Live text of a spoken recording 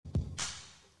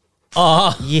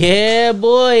Yeah,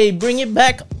 boy, bring it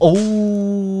back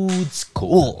old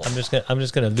school. I'm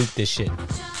just gonna loop this shit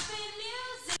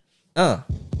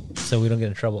so we don't get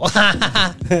in trouble. Like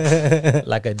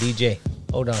a DJ.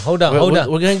 Hold on.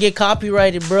 We're gonna get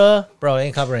copyrighted, bruh. Bro,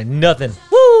 ain't copyright nothing.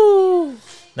 Woo!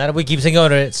 Not if we keep singing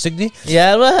over it. Signy.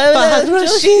 Yeah, All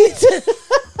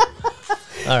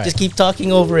right. just keep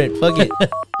talking over it. Fuck it.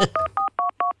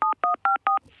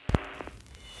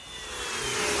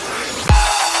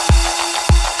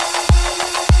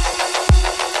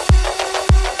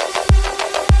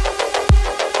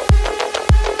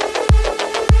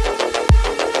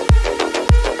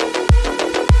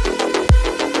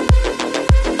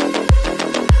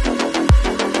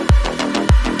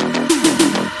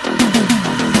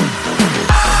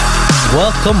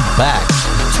 Welcome back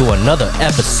to another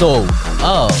episode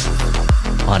of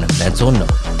On a Mental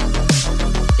Note,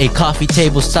 a coffee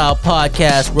table style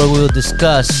podcast where we'll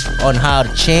discuss on how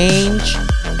to change,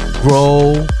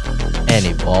 grow, and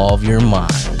evolve your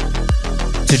mind.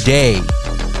 Today,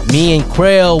 me and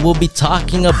Crail will be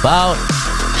talking about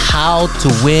how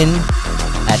to win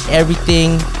at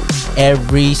everything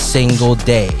every single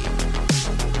day.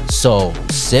 So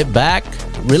sit back,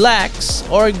 relax,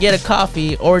 or get a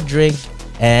coffee or drink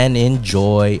and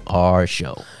enjoy our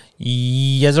show.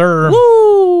 Yes, sir.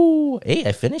 Woo! Hey,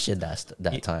 I finished it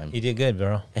that time. You did good,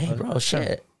 bro. Hey, bro,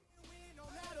 shit.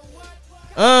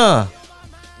 Yeah.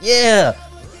 Yeah,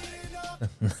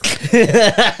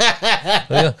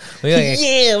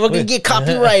 we're gonna get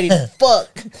copyrighted.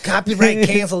 Fuck. Copyright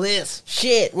cancel this.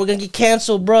 Shit, we're gonna get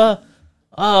canceled, bruh.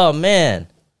 Oh, man.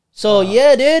 So,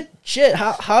 yeah, dude. Shit,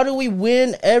 how do we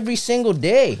win every single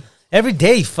day? Every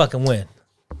day you fucking win.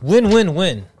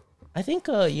 Win. I think,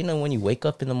 when you wake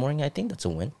up in the morning, I think that's a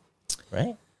win,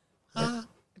 right?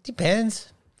 It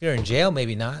depends. If you're in jail,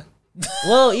 maybe not.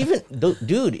 Well, even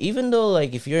though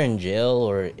like if you're in jail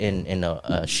or in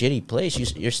a shitty place,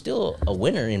 you're still a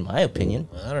winner in my opinion.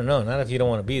 I don't know. Not if you don't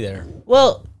want to be there.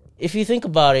 Well, if you think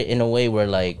about it in a way where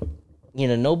like,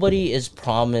 nobody is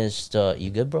promised.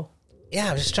 You good, bro? Yeah,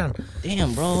 I'm just trying to...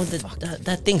 Damn, bro,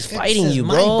 that thing's fighting says you,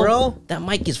 mic, bro. bro. That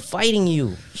mic is fighting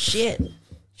you. Shit,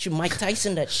 should Mike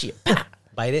Tyson that shit?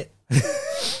 Bite it.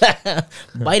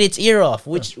 Bite its ear off.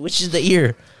 Which is the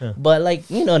ear? But like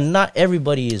not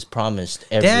everybody is promised.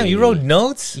 Damn, you wrote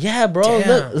notes? Yeah, bro.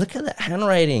 Damn. Look at that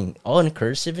handwriting, all in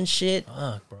cursive and shit.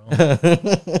 Fuck, bro.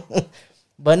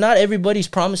 But not everybody's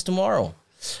promised tomorrow.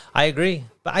 I agree,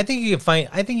 but I think you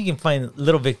can find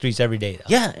little victories every day. Though.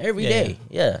 Yeah, every day.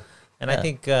 Yeah. And I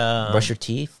think brush your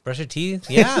teeth.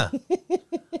 Yeah.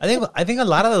 I think a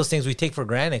lot of those things we take for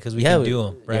granted because we can do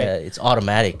them, right? Yeah, it's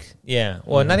automatic. Yeah.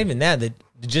 Well, not even that. That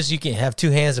just you can have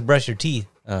two hands to brush your teeth.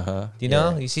 You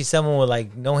know, you see someone with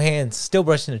like no hands still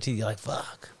brushing their teeth. You're like,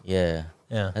 fuck. Yeah.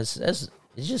 Yeah. It's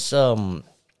just some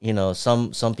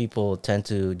people tend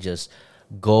to just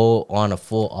go on a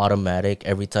full automatic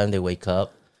every time they wake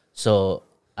up. So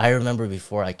I remember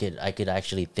before I could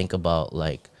actually think about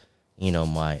like,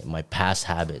 my past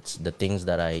habits, the things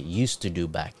that I used to do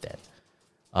back then.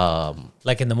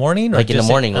 Like in the morning? Like in the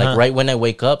morning, like right when I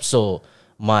wake up. So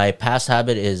my past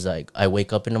habit is like I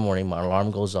wake up in the morning, my alarm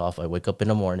goes off, I wake up in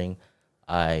the morning,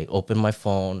 I open my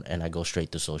phone, and I go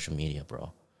straight to social media,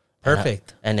 bro.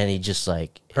 Perfect. And then he just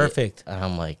like... Perfect. And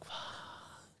I'm like...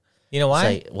 You know why?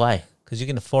 Like, why? Because you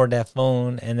can afford that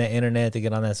phone and the internet to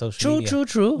get on that social media.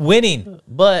 True. Winning.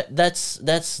 But that's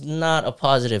not a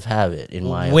positive habit in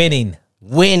my winning.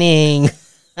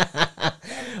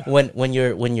 when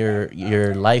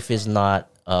your life is not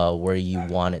where you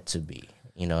want it to be,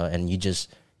 and you just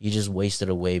waste it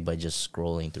away by just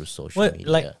scrolling through social media.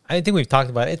 Like I think we've talked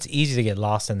about it. It's easy to get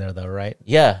lost in there though, right?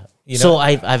 Yeah. So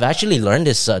I've actually learned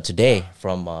this today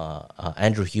from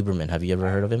Andrew Huberman. Have you ever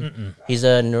heard of him? Mm-mm. He's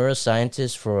a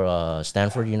neuroscientist for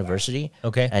Stanford University.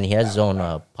 Okay. And he has his own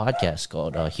podcast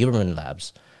called Huberman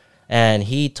Labs. And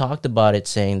he talked about it,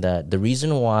 saying that the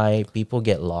reason why people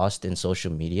get lost in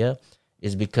social media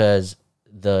is because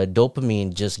the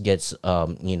dopamine just gets,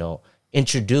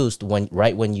 introduced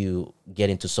when you get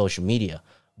into social media.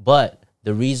 But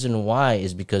the reason why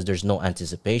is because there's no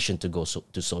anticipation to go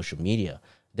to social media.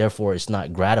 Therefore, it's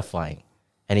not gratifying,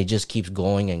 and it just keeps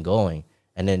going and going,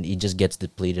 and then it just gets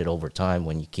depleted over time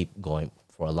when you keep going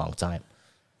for a long time.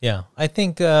 Yeah, I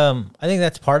think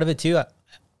that's part of it too.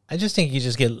 I just think you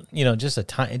just get just a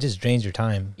time. It just drains your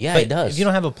time. Yeah, but it does. If you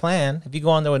don't have a plan, if you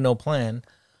go on there with no plan,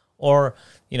 or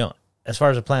as far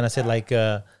as a plan, I said like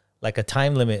a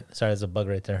time limit. Sorry, there's a bug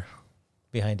right there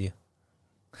behind you.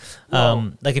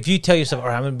 Like if you tell yourself, all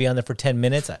right, I'm going to be on there for 10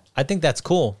 minutes, I think that's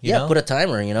cool. You know? Put a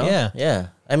timer, Yeah. Yeah.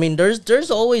 I mean,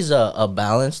 there's always a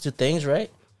balance to things,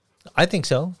 right? I think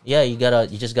so. Yeah, you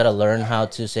just gotta learn how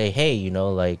to say, hey,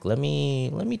 like let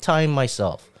me time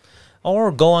myself.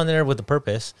 Or go on there with a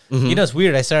purpose. You know, it's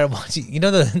weird. I started watching,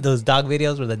 those dog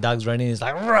videos where the dog's running. It's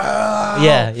like, "Row!"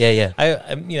 Yeah.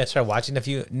 I started watching a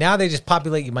few. Now they just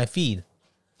populate my feed.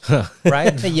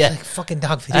 Right? Yeah. Like fucking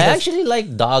dog videos. I actually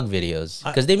like dog videos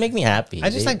because they make me happy. I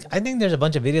think there's a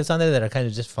bunch of videos on there that are kind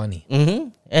of just funny.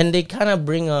 And they kind of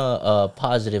bring a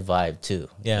positive vibe too.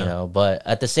 Yeah. But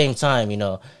at the same time,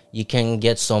 you can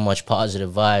get so much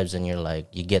positive vibes, and you're like,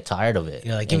 you get tired of it.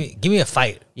 You're like, give me a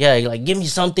fight. Yeah, you're like, give me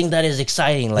something that is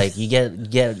exciting. Like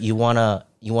you wanna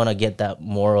get that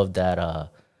more of that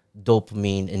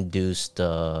dopamine induced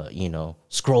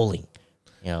scrolling.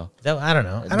 I don't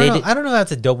know. I don't know if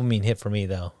that's a dopamine hit for me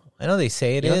though. I know they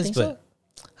say it is, but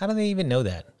how do they even know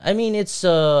that? I mean, it's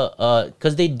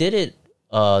because they did it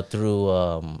through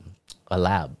a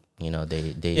lab.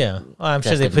 They Yeah. Well, I'm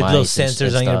sure they put little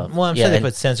sensors on your. Well, I'm sure they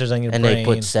put sensors on your and brain. they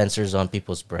put sensors on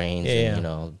people's brains, Yeah,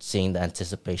 and seeing the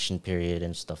anticipation period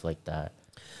and stuff like that.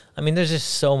 I mean, there's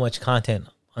just so much content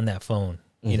on that phone,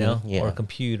 Yeah. or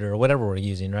computer or whatever we're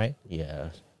using, right? Yeah.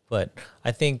 But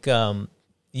I think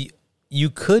you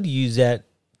could use that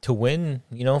to win,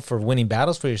 for winning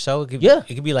battles for yourself. It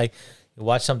could be like you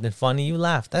watch something funny, you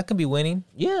laugh. That could be winning.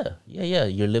 Yeah.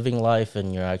 You're living life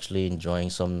and you're actually enjoying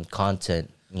some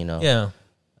content, Yeah.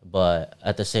 But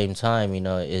at the same time,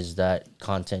 is that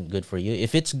content good for you?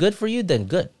 If it's good for you, then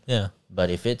good. Yeah. But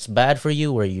if it's bad for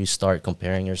you, where you start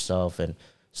comparing yourself and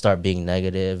start being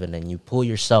negative, and then you pull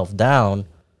yourself down,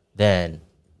 then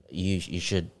you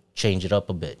should change it up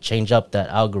a bit. Change up that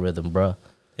algorithm, bro.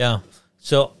 Yeah.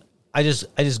 So I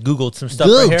just Googled some stuff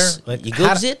right here. Googs. Like You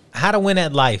Googs it? How to win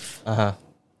at life. How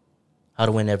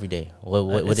to win every day. What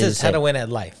It did it says say? how to win at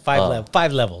life.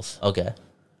 Five levels. Okay.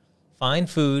 Find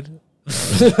food.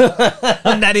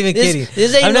 I'm not even kidding.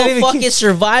 This ain't I'm not no even fucking kidding.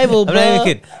 survival, bro. I'm not even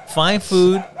kidding. Find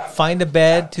food. Find a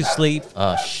bed to sleep.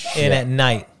 Oh, shit. And at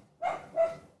night.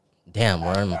 Damn,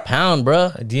 we're in a pound,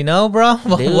 bro. Do you know, bro?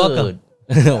 Dude. Welcome.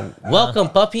 Welcome,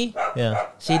 puppy. Yeah.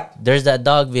 See, there's that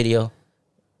dog video.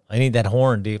 I need that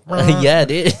horn, dude. Yeah,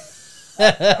 dude.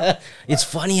 It's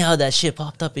funny how that shit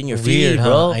popped up in your Weird, feed,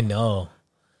 bro. huh? I know.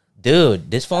 Dude,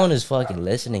 this phone is fucking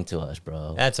listening to us,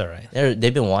 bro. That's all right.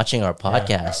 They've been watching our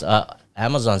podcast.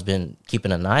 Amazon's been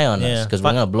keeping an eye on us Yeah. because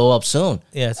we're gonna blow up soon.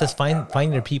 Yeah, it says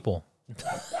find your people.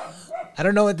 I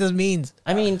don't know what this means.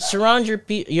 I mean, surround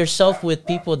yourself with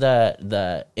people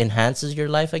that enhances your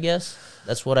life. I guess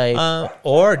that's what I.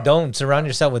 Or don't surround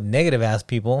yourself with negative ass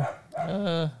people.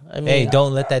 I mean, Hey,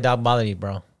 don't let that dog bother you,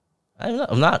 bro.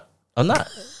 I'm not.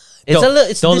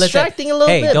 It's distracting a little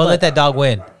bit. Hey, don't but, let that dog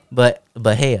win. But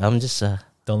hey, I'm just.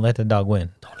 Don't let the dog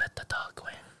win. Don't let the dog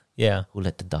win. Yeah. Who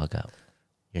let the dog out?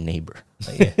 Your neighbor.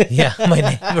 Yeah, my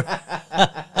neighbor.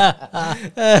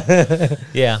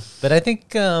 Yeah, but I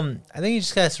think you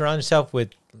just gotta surround yourself with.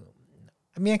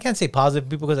 I mean, I can't say positive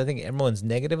people because I think everyone's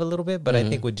negative a little bit, but I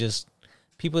think with just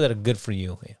people that are good for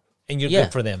you, and you're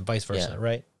good for them, vice versa,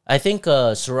 right? I think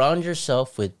surround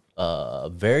yourself with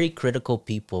very critical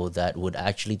people that would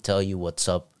actually tell you what's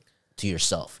up to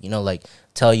yourself. Like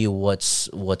tell you what's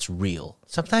real.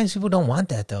 Sometimes people don't want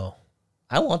that though.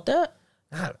 I want that.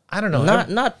 I don't know.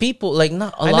 Not people, like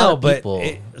not a I lot know, of but people.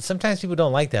 sometimes people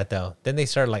don't like that though. Then they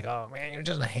start like, "Oh man, you're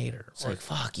just a hater." It's like,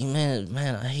 fuck you, man.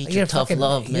 I hate You're your tough fucking,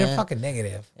 love, man. You're fucking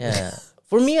negative. Yeah.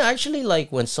 For me, actually,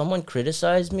 like when someone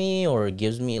criticizes me or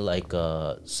gives me like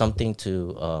something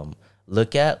to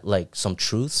look at, like some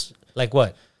truths. Like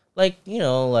what? Like,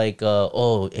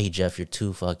 oh, hey, Jeff, you're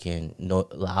too fucking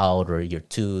loud, or you're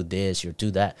too this, you're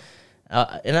too that.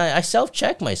 And I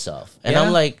self-check myself. And Yeah?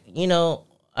 I'm like,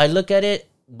 I look at it,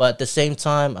 but at the same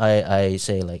time, I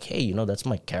say like, hey, that's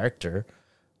my character.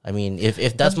 I mean,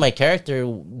 if that's my character,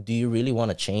 do you really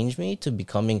want to change me to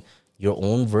becoming your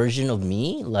own version of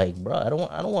me? Like, bro, I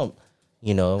don't want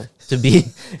to be.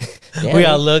 We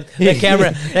all look.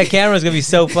 That camera's gonna be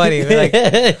so funny. We're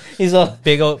like, He's all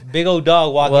big old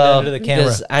dog walking under the camera.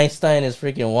 because Einstein is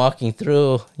freaking walking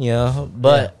through,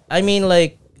 But I mean,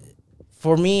 like,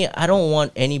 for me, I don't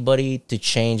want anybody to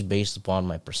change based upon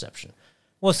my perception.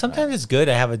 Well, sometimes it's good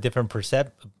to have a different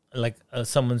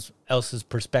someone else's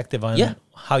perspective on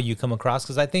how you come across.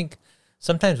 Because I think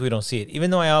sometimes we don't see it.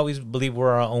 Even though I always believe we're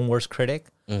our own worst critic,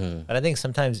 but I think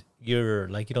sometimes you're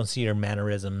like you don't see your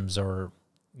mannerisms, or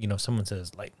someone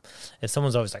says like, if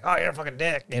someone's always like, "Oh, you're a fucking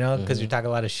dick," because you talk a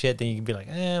lot of shit, then you can be like,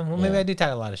 well, maybe I do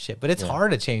talk a lot of shit. But it's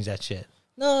hard to change that shit.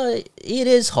 No, it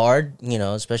is hard,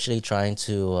 especially trying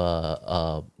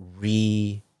to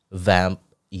revamp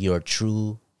your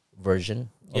true version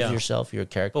of yourself, your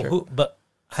character. But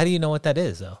how do you know what that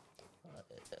is, though?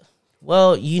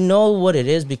 Well, you know what it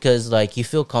is because like you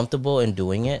feel comfortable in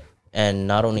doing it, and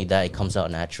not only that, it comes out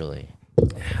naturally.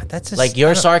 That's just, Like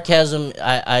your sarcasm,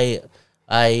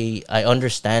 I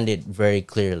understand it very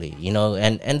clearly, you know,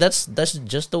 and that's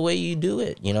just the way you do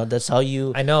it, you know. That's how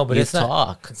you I know, but you it's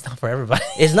talk. It's not for everybody.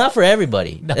 It's not for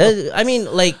everybody. No. I mean,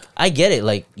 like I get it.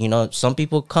 Like you know, some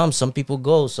people come, some people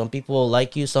go, some people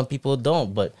like you, some people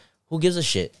don't. But who gives a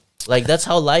shit? Like that's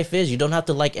how life is. You don't have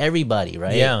to like everybody,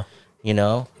 right? Yeah. You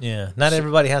know, Yeah, not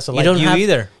everybody has to like don't you have,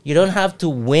 either. You don't have to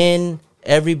win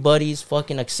everybody's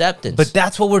fucking acceptance. But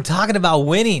that's what we're talking about,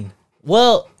 winning.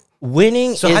 well,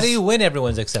 winning. So is, how do you win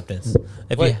everyone's acceptance?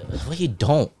 If Well, you, well, you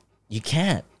don't. You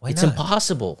can't. Why It's not?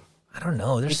 impossible. I don't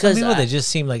know. There's Because some people I- that just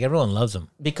seem like everyone loves them.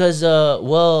 Because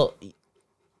well,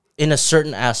 in a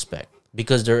certain aspect,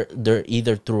 because they're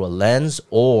either through a lens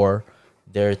or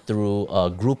they're through a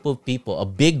group of people, a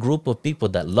big group of people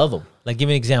that love them. Like, give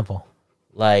me an example.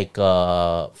 Like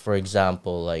for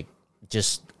example, like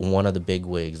just one of the big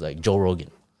wigs, like Joe Rogan.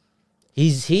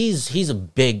 He's a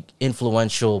big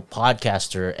influential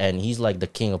podcaster, and he's like the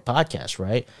king of podcasts,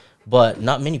 right? But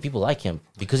not many people like him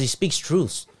because he speaks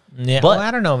truths. Yeah, But- well,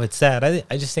 I don't know if it's that.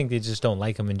 I just think they just don't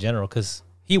like him in general because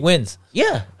he wins.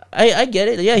 Yeah, I get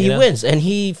it. Yeah, he know? wins, and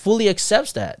he fully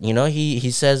accepts that. You know,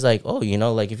 he says like, oh, you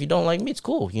know, like if you don't like me, it's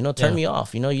cool. You know, turn Yeah. me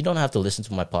off. You know, you don't have to listen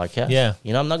to my podcast. Yeah.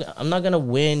 You know, I'm not gonna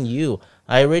win you.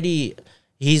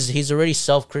 He's already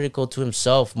self-critical to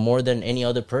himself more than any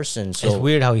other person. So It's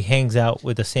weird how he hangs out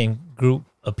with the same group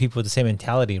of people with the same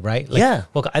mentality, right? Like, Yeah.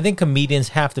 Well, I think comedians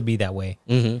have to be that way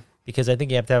because I think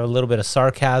you have to have a little bit of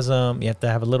sarcasm. You have to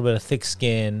have a little bit of thick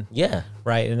skin, yeah,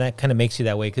 right? And that kind of makes you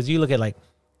that way because you look at like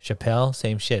Chappelle,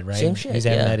 same shit, right? Same shit, He's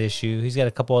having yeah. that issue. He's got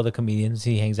a couple other comedians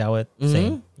he hangs out with.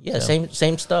 Same. yeah, So-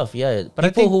 same stuff. Yeah, But I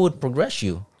people think- who would progress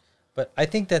you. But I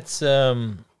think that's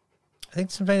I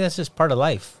think sometimes that's just part of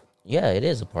life. Yeah, it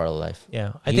is a part of life.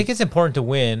 Yeah, I think it's important to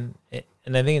win,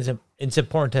 and I think it's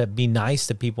important to be nice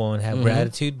to people and have Mm-hmm.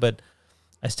 gratitude. But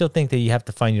I still think that you have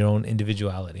to find your own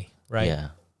individuality, right? Yeah,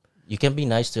 you can be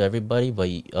nice to everybody, but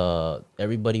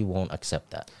everybody won't accept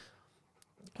that,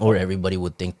 or everybody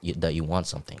would think that you want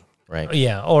something, right?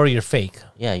 Yeah, or you're fake.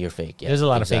 Yeah, you're fake. Yeah, There's a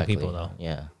lot of fake people, though.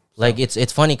 Yeah, like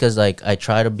it's funny because like I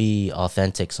try to be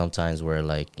authentic sometimes, where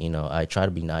like you know I try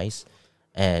to be nice,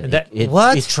 and That- it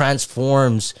what? it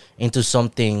transforms into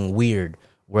something weird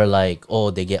where like oh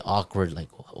they get awkward like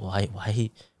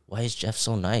why is Jeff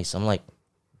so nice? I'm like,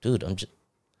 dude, I'm just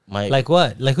my Like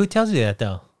what? Like who tells you that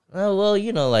though? well,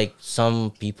 you know, like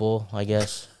some people, I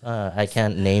guess. I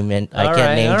can't name it. I All can't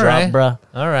right, name all drop, right. bruh.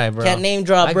 All right, bro. Can't name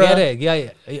drop, I bruh. get it.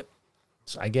 Yeah.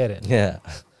 I get it. Yeah.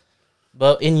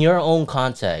 But in your own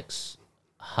context,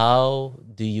 how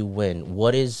do you win?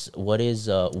 What is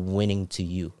winning to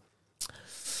you?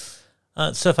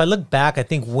 So if I look back, I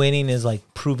think winning is like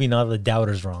proving all the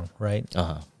doubters wrong, right?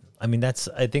 Uh-huh. I mean, I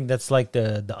think that's like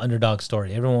the underdog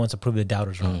story. Everyone wants to prove the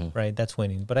doubters wrong, Mm-hmm. right? That's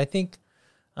winning. But I think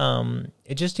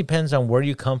it just depends on where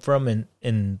you come from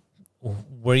and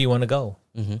where you want to go,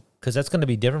 because that's going to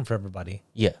be different for everybody,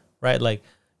 Yeah. right? Like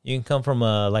you can come from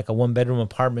a 1-bedroom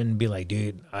apartment and be like,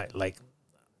 dude, I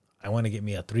want to get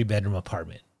me a 3-bedroom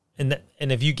apartment, and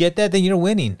if you get that, then you're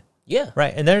winning, Yeah.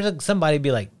 right? And there's somebody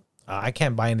be like, I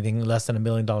can't buy anything less than $1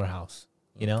 million house,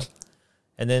 you know,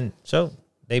 and then so.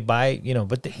 They buy,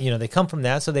 but they come from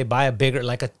that, so they buy a bigger,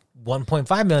 like a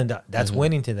 $1.5 million. That's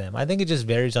winning to them. I think it just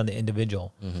varies on the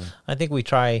individual. I think we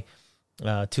try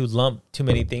to lump too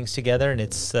many things together, and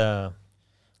it's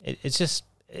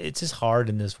just hard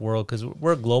in this world because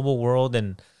we're a global world,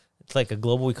 and it's like a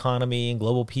global economy and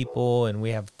global people, and we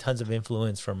have tons of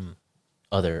influence from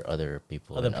Other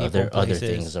people Other and people, other places.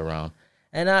 things around.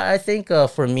 And I think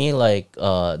for me, like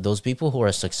those people who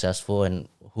are successful and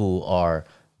who are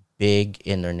big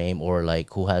in their name, or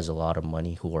like who has a lot of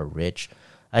money, who are rich,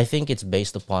 I think it's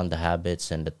based upon the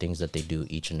habits and the things that they do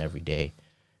each and every day.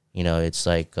 You know, it's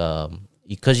like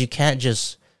because you can't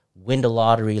just win the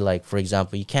lottery. Like for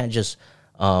example, you can't just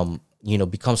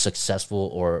become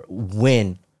successful or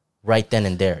win right then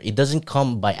and there. It doesn't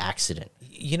come by accident.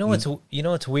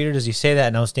 What's weird as you say that,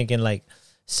 and I was thinking like,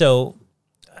 so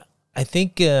I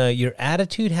think your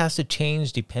attitude has to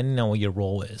change depending on what your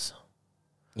role is.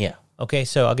 Yeah. Okay,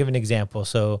 so I'll give an example.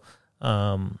 So,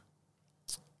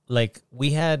 like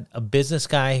we had a business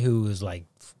guy who was like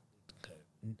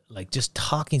just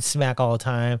talking smack all the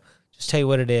time. Just tell you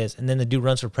what it is, and then the dude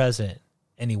runs for president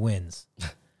and he wins,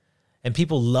 and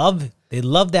people love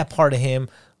that part of him,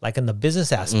 like in the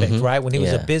business aspect, right? When he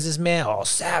was a Yeah. businessman, all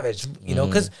savage,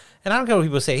 because and I don't care what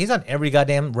people say. He's on every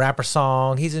goddamn rapper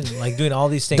song. He's in like doing all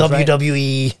these things, right?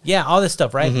 WWE. Yeah, all this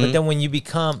stuff, right? But then when you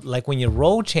become like when your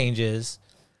role changes,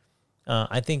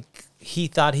 I think he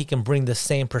thought he can bring the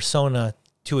same persona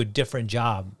to a different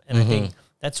job. And I think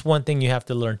that's one thing you have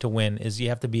to learn to win is you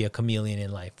have to be a chameleon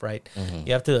in life, right?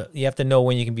 You have to know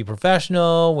when you can be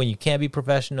professional, when you can't be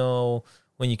professional,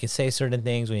 when you can say certain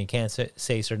things, when you can't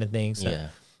say certain things. Yeah.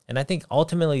 And I think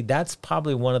ultimately that's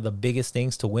probably one of the biggest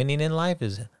things to winning in life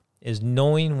is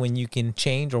knowing when you can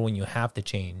change or when you have to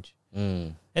change.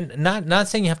 And not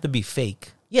saying you have to be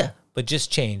fake. Yeah. But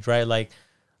just change, right? Like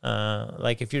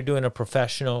if you're doing a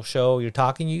professional show, you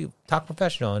talk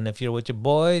professional, and if you're with your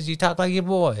boys, you talk like your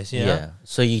boys. You know? Yeah.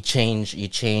 So you change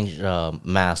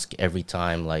mask every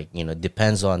time, like, you know,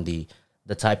 depends on the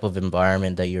type of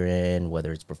environment that you're in,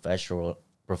 whether it's professional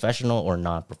or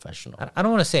non-professional. I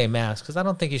don't want to say mask because I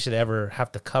don't think you should ever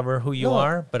have to cover who you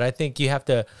are, but I think you have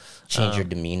to Change your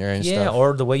demeanor and yeah, stuff.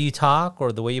 or the way you talk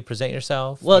or the way you present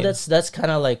yourself. Well, you know? that's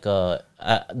kind of like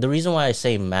the reason why I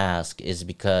say mask is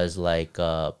because like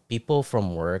people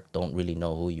from work don't really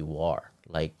know who you are,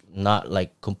 like not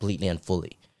like completely and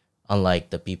fully, unlike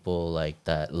the people like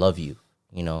that love you.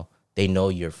 You know, they know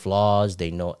your flaws,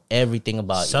 they know everything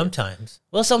about you. Sometimes.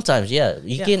 Well, sometimes, yeah,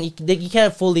 you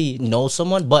can't fully know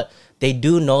someone, but they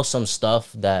do know some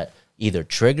stuff that either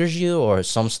triggers you or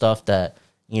some stuff that,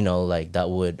 you know, like that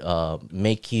would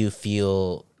make you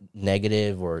feel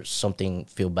negative or something,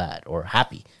 feel bad or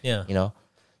happy. Yeah. You know,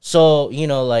 so, you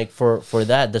know, like for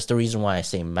that's the reason why I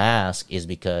say mask is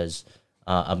because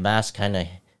a mask kind of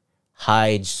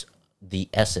hides the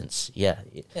essence. Yeah.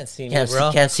 Can't see me,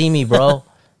 bro. Can't see me, bro.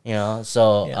 You know,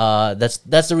 so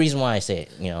that's the reason why I say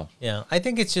it, you know. Yeah. I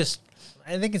think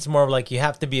it's more of like you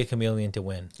have to be a chameleon to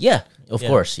win. Yeah, of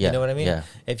course. Yeah. You know what I mean? Yeah.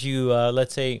 If you,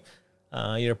 let's say,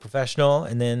 you're a professional,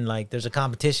 and then like there's a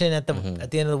competition at the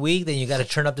end of the week, then you got to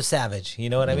turn up the savage. You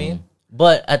know what I mean?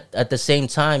 But at the same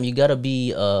time, you gotta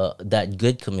be that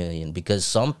good chameleon because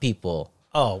some people.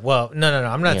 Oh well, no.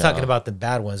 I'm not talking about the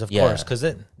bad ones, of course, because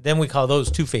then we call those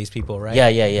two-faced people, right? Yeah,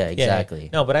 exactly.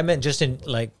 No, but I meant just in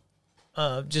like,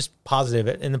 just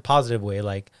positive in the positive way.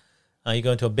 Like, you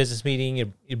go into a business meeting,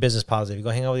 you're business positive. You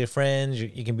go hang out with your friends,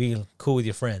 you can be cool with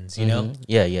your friends. You know?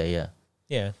 Yeah.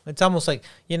 Yeah, it's almost like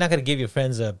you're not gonna give your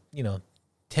friends a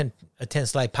 10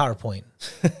 slide PowerPoint.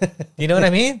 You know what I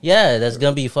mean? Yeah, that's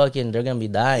gonna be fucking. They're gonna be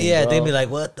dying. Yeah, bro. they'd be like,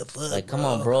 "What the fuck? Like, come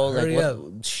on, bro. Like, Hurry what? up."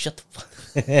 Shut the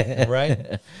fuck.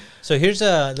 Right? So here's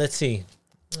let's see.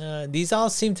 These all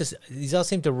seem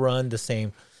to run the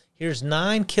same. Here's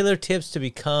 9 killer tips to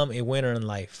become a winner in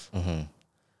life.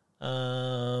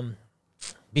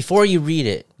 Before you read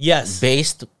it, Yes.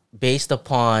 based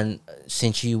upon,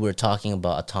 since you were talking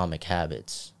about Atomic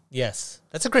Habits. Yes.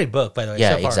 That's a great book, by the way.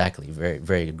 Yeah, so far. exactly. Very,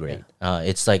 very great.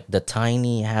 It's like the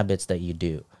tiny habits that you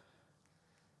do.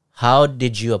 How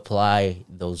did you apply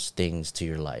those things to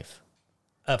your life?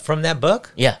 From that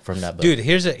book? Yeah, from that book. Dude,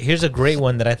 here's a great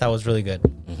one that I thought was really good.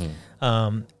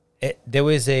 There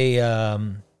was a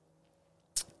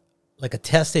like a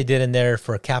test they did in there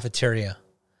for a cafeteria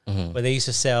where they used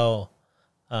to sell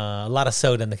a lot of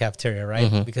soda in the cafeteria,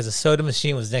 right? Because the soda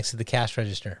machine was next to the cash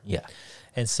register. Yeah.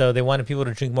 And so they wanted people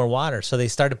to drink more water. So they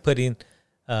started putting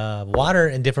water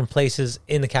in different places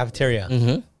in the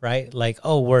cafeteria, right? Like,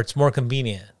 where it's more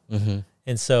convenient.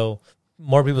 And so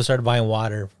more people started buying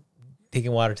water,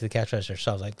 taking water to the cash register.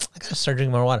 So I was like, I got to start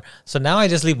drinking more water. So now I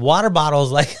just leave water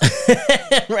bottles like...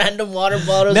 Random water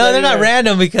bottles? No, they're not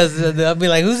random because they'll be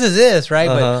like, whose is this,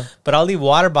 right? But I'll leave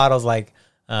water bottles like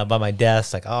by my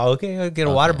desk. Like, okay, I'll get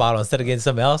a water bottle instead of getting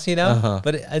something else, you know?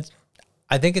 But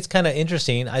I think it's kind of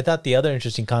interesting. I thought the other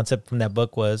interesting concept from that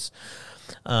book was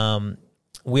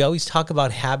we always talk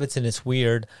about habits and it's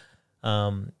weird.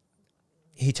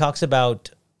 He talks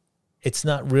about it's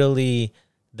not really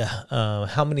the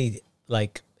how many,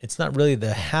 like, it's not really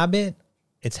the habit,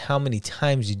 it's how many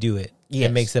times you do it. Yes.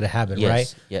 It makes it a habit, Yes.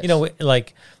 right? Yes. You know,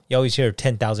 like you always hear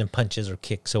 10,000 punches or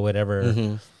kicks or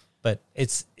whatever. But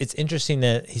it's interesting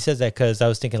that he says that because I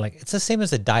was thinking like it's the same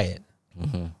as a diet.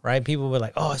 Right? People were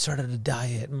like, I started a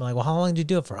diet. I'm like, well, how long did you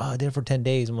do it for? I did it for 10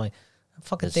 days. I'm like, that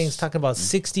fucking thing's talking about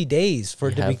 60 days for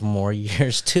it to be more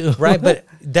years too. right. But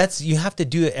you have to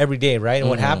do it every day, right? And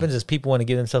what happens is people want to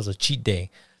give themselves a cheat day.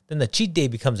 Then the cheat day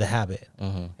becomes a habit.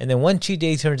 And then one cheat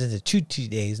day turns into 2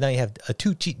 cheat days. Now you have a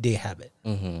 2 cheat day habit,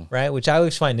 right? Which I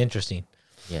always find interesting.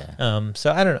 Yeah.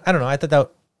 So I don't know. I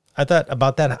thought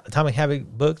about that Atomic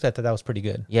Habit book. I thought that was pretty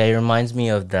good. Yeah, it reminds me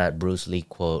of that Bruce Lee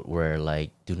quote where, like,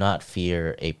 do not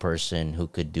fear a person who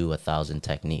could do 1,000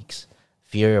 techniques.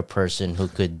 Fear a person who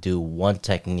could do one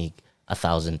technique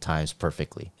 1,000 times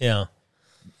perfectly. Yeah.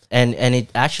 And it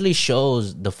actually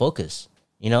shows the focus,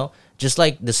 you know? Just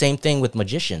like the same thing with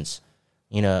magicians.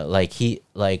 You know,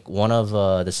 like one of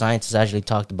the scientists actually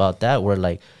talked about that, where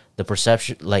like the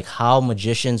perception, like how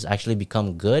magicians actually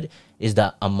become good, is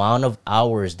the amount of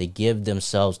hours they give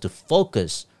themselves to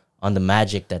focus on the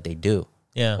magic that they do,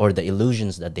 or the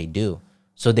illusions that they do.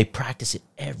 So they practice it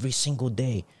every single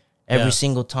day, every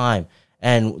single time,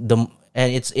 and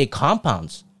it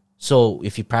compounds. So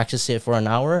if you practice it for an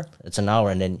hour, it's an hour,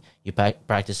 and then you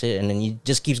practice it, and then it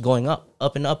just keeps going up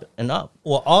and up and up.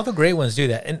 Well, all the great ones do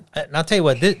that, and I'll tell you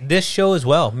what, this show as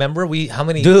well. Remember how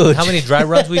many dry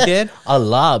runs we did? A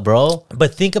lot, bro.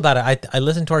 But think about it. I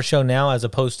listen to our show now as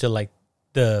opposed to like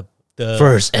the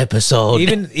first episode,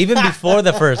 even before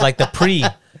the first, like the pre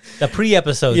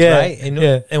episodes, right?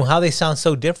 And how they sound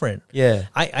so different. Yeah,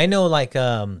 I know, like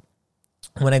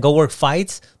when I go work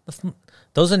fights,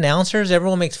 those announcers,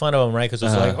 everyone makes fun of them, right? Because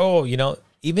it's like, oh,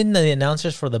 even the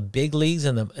announcers for the big leagues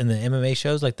and the MMA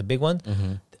shows, like the big ones,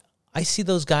 I see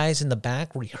those guys in the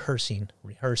back rehearsing.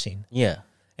 Yeah,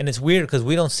 and it's weird because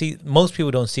most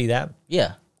people don't see that.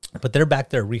 Yeah, but they're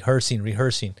back there rehearsing.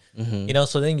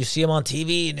 So then you see them on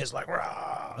TV and it's like,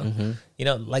 rah.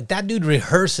 Like that dude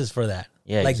rehearses for that.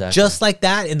 Yeah, like exactly. just like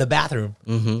that in the bathroom.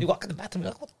 You walk in the bathroom,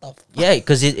 you're like, what the fuck? Yeah,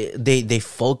 because they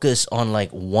focus on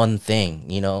like one thing.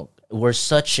 We're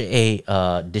such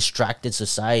a distracted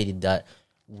society that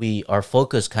our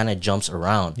focus kind of jumps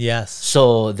around. Yes.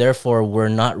 So therefore, we're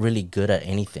not really good at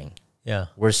anything. Yeah.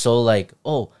 We're so like,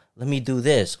 oh, let me do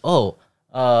this. Oh,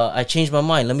 I changed my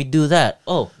mind. Let me do that.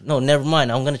 Oh, no, never mind.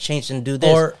 I'm gonna change and do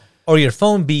this. Or your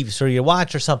phone beeps or your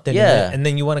watch or something. Yeah. And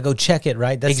then you want to go check it,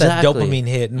 right? That's that dopamine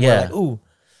hit. And we're like, ooh.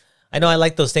 I know I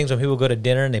like those things when people go to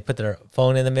dinner and they put their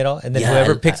phone in the middle, and then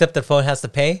whoever picks up their phone has to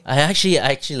pay. I actually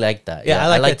like that. Yeah,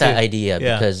 I like that too. idea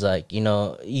because like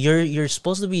you're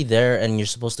supposed to be there and you're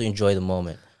supposed to enjoy the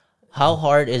moment. How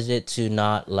hard is it to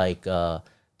not like to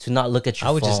not look at your phone?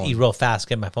 I would just eat real fast,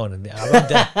 get my phone, and I'm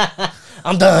done.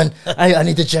 I'm done. I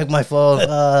need to check my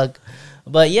phone.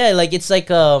 But yeah, like it's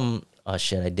like oh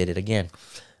shit, I did it again.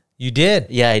 You did?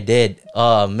 Yeah, I did.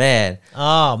 Oh man,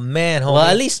 homie. Well,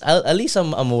 at least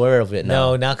I'm aware of it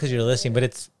now. No, not because you're listening, but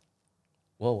it's.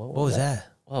 Whoa, what was that?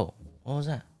 Whoa, what was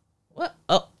that? What?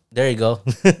 Oh, there you go.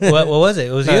 What was it?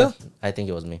 It was you? I think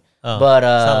it was me. Oh, but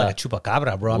sound like a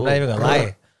chupacabra, bro. I'm not even gonna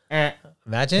lie.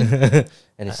 Imagine.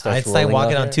 And it starts Einstein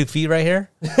walking on 2 feet right here.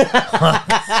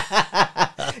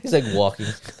 He's like walking.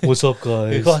 What's up,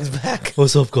 guys? He walks back.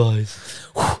 What's up, guys?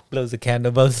 Blows the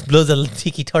candle, blows a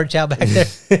tiki torch out back there.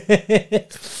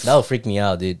 That would freak me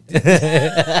out, dude.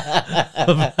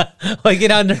 I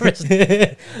get out nervous.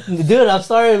 Dude, I'm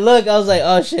starting to look. I was like,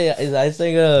 oh shit, is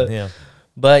Einstein gonna... Yeah.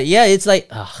 But yeah, it's like,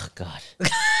 oh god.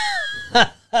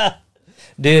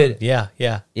 Dude.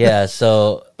 Yeah.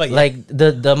 So but like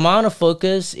the amount of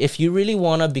focus, if you really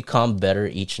want to become better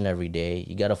each and every day,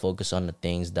 you got to focus on the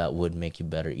things that would make you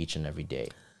better each and every day.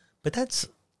 But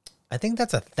I think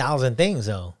that's 1,000 things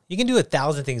though. You can do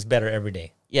 1,000 things better every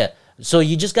day. Yeah. So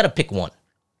you just got to pick one.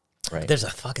 Right. There's a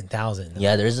fucking 1,000.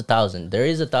 Yeah, there is 1,000. There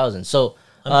is 1,000. So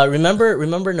remember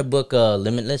in the book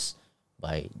Limitless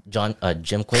by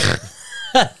Jim Quick?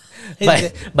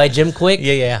 by Jim Quick.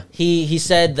 Yeah. He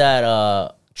said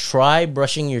that try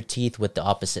brushing your teeth with the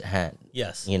opposite hand.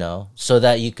 Yes. So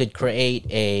that you could create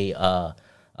a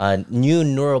new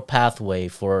neural pathway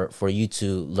for you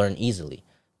to learn easily.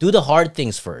 Do the hard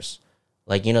things first.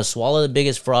 Like, swallow the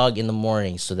biggest frog in the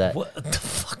morning so that... What the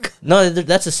fuck? No,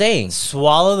 that's a saying.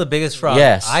 Swallow the biggest frog?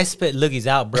 Yes. I spit loogies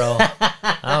out, bro.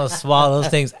 I don't swallow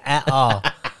those things at all.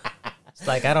 It's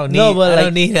like, I don't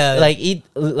need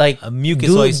a mucus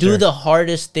oyster. Do the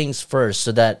hardest things first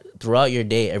so that throughout your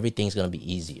day, everything's going to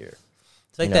be easier.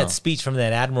 It's like that speech from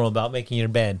that admiral about making your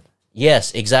bed.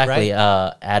 Yes, exactly.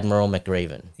 Right? Admiral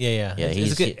McRaven. Yeah.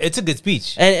 It's a good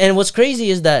speech. And what's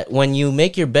crazy is that when you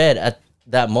make your bed at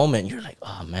that moment, you're like,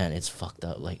 oh man, it's fucked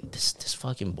up. Like this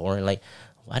fucking boring. Like,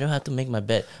 why do I have to make my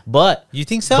bed? But you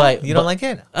think so? You don't like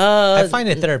it? I find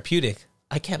it therapeutic.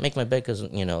 I can't make my bed because I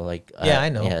know.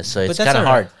 Yeah, so it's kind of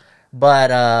hard.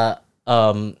 But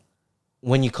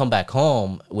when you come back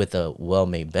home with a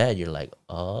well-made bed, you're like,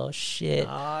 oh shit!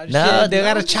 No, they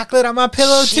got a chocolate on my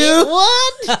pillow too.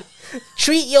 What?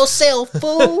 Treat yourself,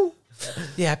 fool.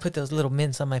 Yeah, I put those little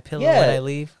mints on my pillow when I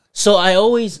leave. So I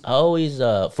always,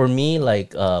 for me,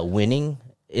 like winning,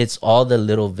 it's all the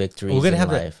little victories in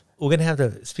life. We're gonna have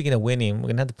to. Speaking of winning, we're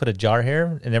gonna have to put a jar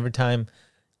here, and every time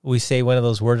we say one of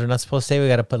those words we're not supposed to say, we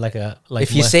got to put like.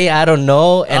 If you say I don't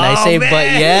know, and I say man. But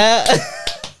yeah,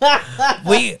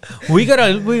 we're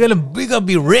gonna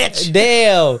be rich.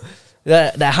 Damn,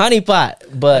 the honey pot.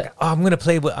 But I'm gonna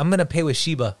pay with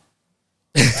Sheba.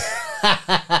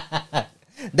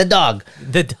 The dog.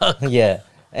 The dog. Yeah.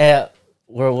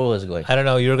 Where was it going? I don't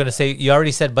know. You were gonna say. You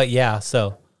already said, but yeah.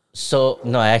 So. So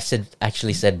no, I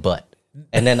actually said but,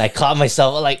 and then I caught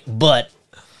myself like but,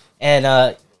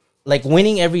 and like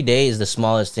winning every day is the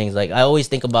smallest things. Like I always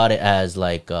think about it as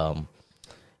like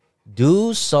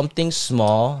do something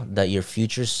small that your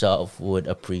future self would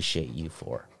appreciate you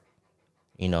for.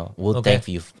 You know, will Okay.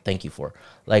 thank you for.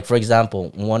 Like for example,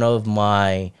 one of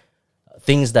my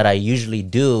things that I usually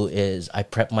do is I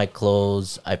prep my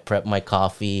clothes, I prep my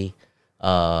coffee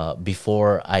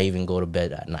before I even go to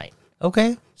bed at night.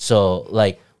 Okay. So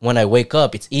like when I wake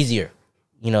up, it's easier.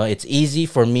 You know, it's easy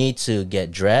for me to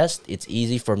get dressed. It's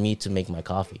easy for me to make my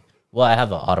coffee. Well, I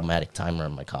have an automatic timer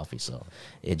on my coffee, so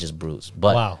it just brews.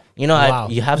 But Wow. you know, Wow.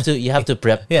 you have to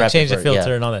prep. Yeah, prep change the it for- filter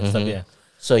yeah. and all that stuff. Mhm. Yeah.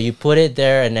 So you put it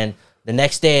there, and then the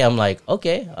next day I'm like,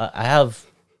 okay, I have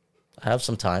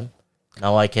some time.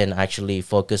 Now I can actually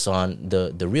focus on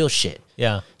the real shit.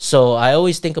 Yeah. So I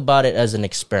always think about it as an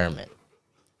experiment,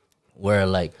 where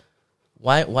like,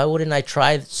 why wouldn't I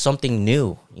try something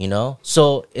new? You know.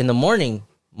 So in the morning,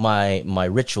 my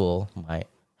ritual, my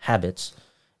habits,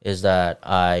 is that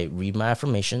I read my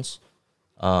affirmations.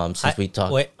 Since we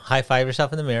talked, Wait, high five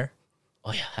yourself in the mirror.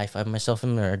 oh yeah, high five myself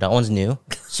in the mirror. That one's new,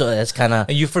 so that's kind of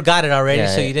And you forgot it already,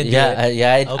 so you didn't do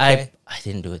it. I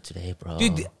didn't do it today, bro.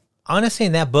 Dude, honestly,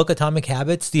 in that book, Atomic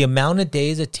Habits, the amount of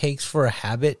days it takes for a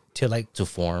habit to like, to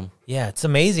form, yeah, it's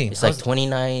amazing. it's like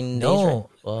 29 days. no,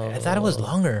 right? I thought it was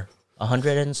longer.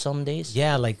 100 and some days.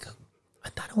 Yeah, like I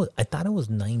thought it was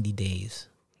 90 days.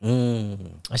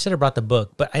 Mm. I should have brought the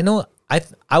book, but I know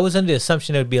I was under the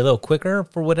assumption it would be a little quicker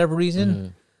for whatever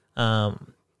reason.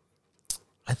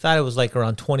 I thought it was like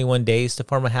around 21 days to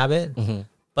form a habit,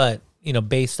 but you know,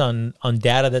 based on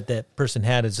data that person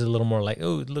had, it's a little more like,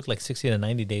 oh, it looked like 60 to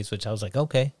 90 days, which I was like,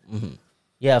 okay.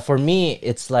 Yeah, for me,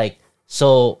 it's like,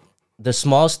 so the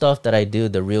small stuff that I do,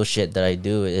 the real shit that I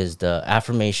do is the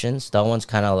affirmations. That one's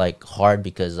kind of like hard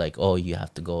because like, oh, you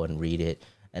have to go and read it,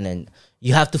 and then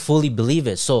you have to fully believe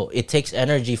it. So it takes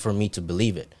energy for me to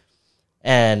believe it.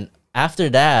 And after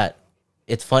that,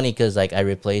 it's funny because like I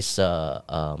replace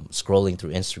scrolling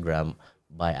through Instagram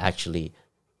by actually,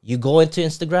 you go into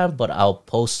Instagram, but I'll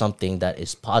post something that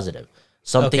is positive,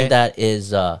 something Okay. that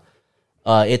is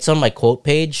it's on my quote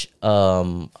page.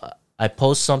 I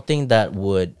post something that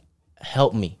would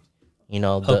help me, you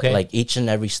know, Okay. like each and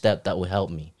every step that would help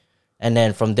me. And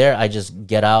then from there, I just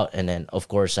get out, and then of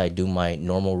course I do my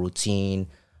normal routine.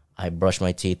 I brush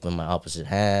my teeth with my opposite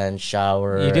hand,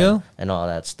 shower. You do? and all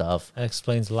that stuff. That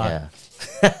explains a lot. Yeah.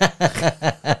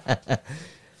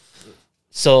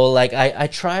 So like I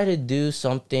try to do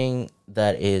something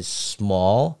that is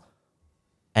small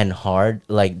and hard,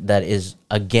 like that is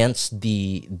against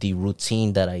the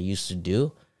routine that I used to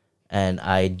do, and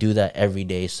I do that every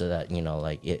day so that, you know,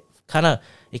 like it kind of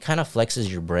flexes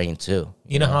your brain too.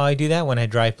 You know how I do that? When I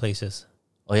drive places.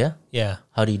 Oh yeah? Yeah.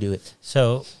 How do you do it?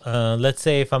 So let's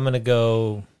say if I'm going to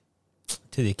go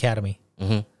to the academy,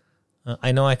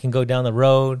 I know I can go down the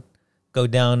road, go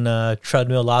down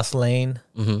Treadmill Lost Lane,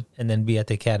 and then be at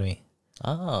the academy.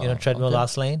 Oh. You know Treadmill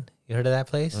Lost Lane? You heard of that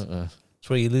place? It's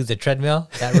where you lose the treadmill,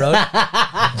 that road.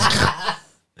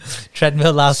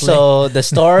 Treadmill Lost Lane. So the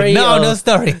story No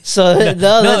story. So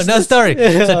No story.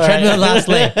 It's a Treadmill Lost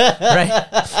Lane,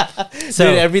 right? So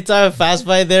dude, every time I pass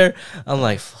by there, I'm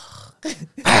like,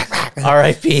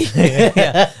 R.I.P.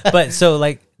 yeah, but so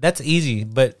like that's easy.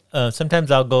 But sometimes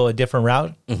I'll go a different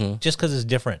route just because it's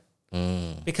different.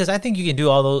 Because I think you can do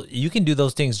all those. You can do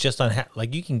those things just on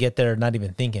like you can get there not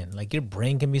even thinking. Like your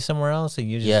brain can be somewhere else,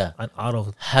 and you're just on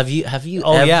auto. Have you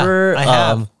Oh ever? yeah, I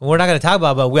have. We're not gonna talk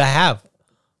about, it, but I have.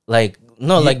 Like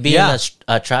no, like being yeah.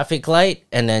 a traffic light,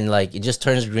 and then like it just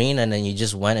turns green, and then you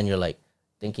just went, and you're like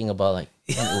thinking about like,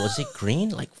 "Man, was it green?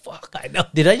 Like fuck, I know.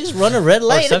 did I just run a red Or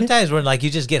light? sometimes when like you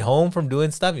just get home from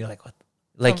doing stuff, you're like, what?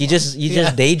 Like you just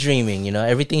daydreaming, you know,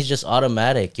 everything's just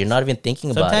automatic. You're not even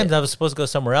thinking about Sometimes it. I was supposed to go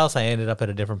somewhere else. I ended up at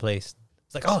a different place.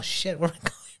 It's like, oh shit, where am I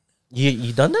going?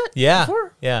 You done that? Yeah,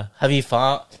 Before? yeah. Have you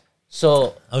found?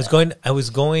 So I was going. I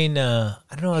don't know.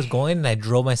 I was going, and I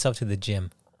drove myself to the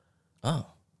gym. oh,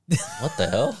 what the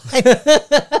hell?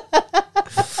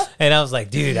 And I was like,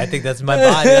 dude, I think that's my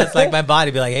body. That's like my body.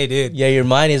 Be like, hey, dude. Yeah, your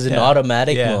mind is in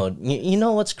automatic Yeah. mode. You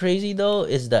know what's crazy though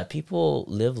is that people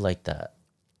live like that.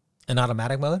 In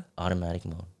automatic mode? Automatic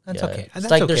mode. That's Yeah. okay. It's That's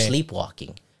like okay. they're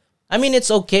sleepwalking. I mean,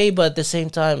 it's okay, but at the same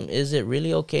time, is it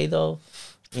really okay though?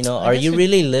 You know, are guess you it-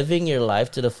 really living your life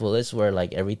to the fullest where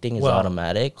like everything is Well,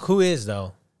 automatic? Who is,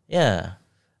 though? Yeah.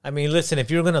 I mean, listen,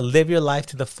 if you're going to live your life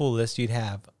to the fullest, you'd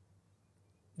have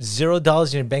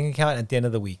 $0 in your bank account at the end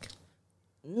of the week.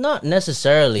 Not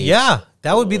necessarily. Yeah,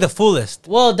 that would be the fullest.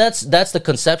 Well, that's the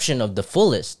conception of the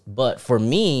fullest. But for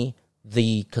me,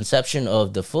 the conception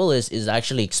of the fullest is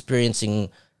actually experiencing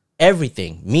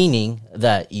everything, meaning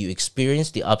that you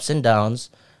experience the ups and downs,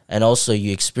 and also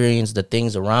you experience the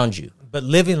things around you. But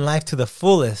living life to the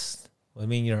fullest would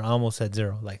mean you're almost at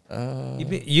zero. Like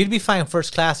you'd be flying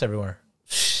first class everywhere.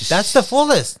 That's the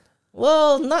fullest.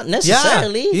 Well, not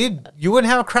necessarily. Yeah, you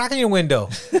wouldn't have a crack in your window.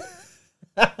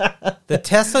 The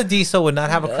Tesla diesel would not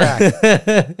have a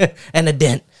crack And a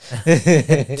dent.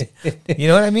 You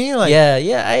know what I mean? Like,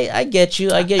 yeah, I get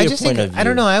you. I get your point of view. I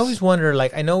don't know. I always wonder.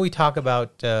 Like, I know we talk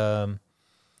about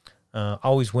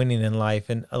always winning in life,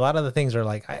 and a lot of the things are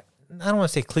like I don't want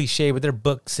to say cliche, but they're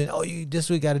books and you this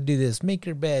week got to do this, make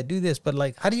your bed, do this. But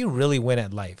like, how do you really win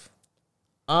at life?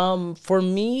 For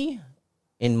me,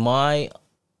 in my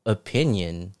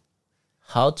opinion,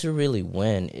 how to really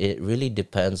win, it really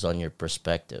depends on your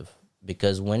perspective,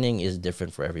 because winning is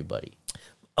different for everybody.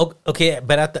 Okay,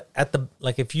 but at the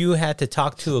like, if you had to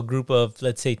talk to a group of,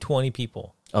 let's say, 20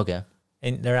 people, Okay,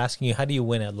 and they're asking you, how do you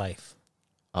win at life?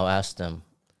 I'll ask them,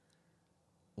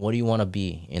 what do you want to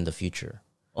be in the future?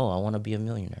 Oh, I want to be a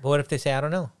millionaire. But what if they say, I don't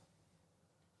know?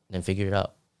 Then figure it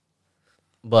out.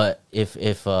 But if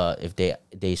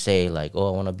they say like, oh,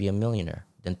 I want to be a millionaire,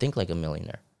 then think like a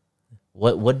millionaire.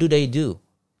 What do they do?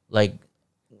 Like,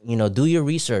 do your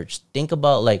research. Think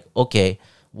about like, okay,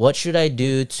 what should I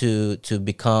do to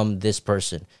become this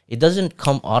person? It doesn't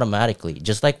come automatically.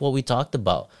 Just like what we talked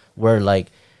about, where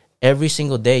like every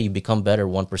single day you become better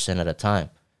 1% at a time.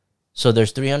 So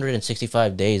there's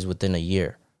 365 days within a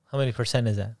year. How many percent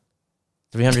is that?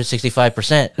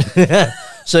 365%.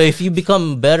 So if you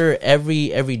become better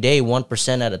every day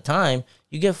 1% at a time,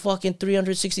 you get fucking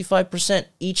 365%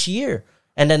 each year.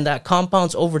 And then that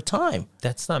compounds over time.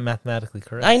 That's not mathematically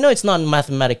correct. I know it's not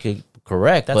mathematically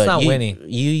correct. That's but not winning.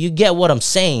 You get what I'm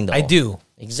saying, though. I do.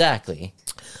 Exactly.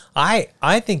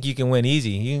 I think you can win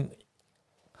easy.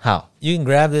 How? You can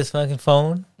grab this fucking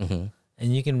phone Mm-hmm.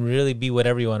 and you can really be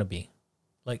whatever you want to be.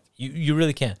 Like, you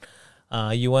really can.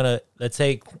 You want to, let's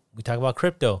say, we talk about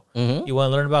crypto. Mm-hmm. You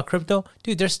want to learn about crypto?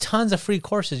 Dude, there's tons of free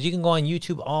courses. You can go on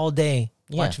YouTube all day,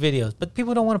 watch videos. But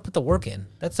people don't want to put the work in.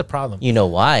 That's the problem. You know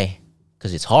why?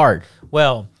 Because it's hard.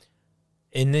 Well,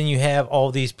 and then you have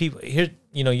all these people. Here,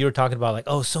 you were talking about like,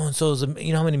 oh, so-and-so's,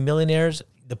 how many millionaires?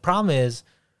 The problem is,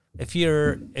 if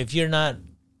you're, let's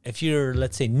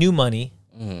say, new money,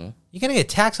 Mm-hmm. you're going to get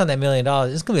taxed on that $1 million.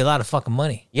 It's going to be a lot of fucking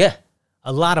money. Yeah.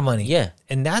 A lot of money. Yeah.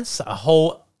 And that's a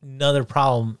whole another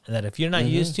problem that if you're not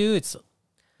used to, it's...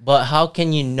 But how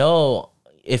can you know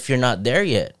if you're not there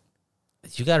yet?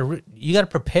 You gotta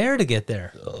prepare to get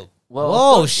there.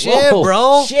 Whoa, shit,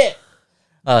 bro. Shit.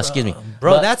 Excuse me.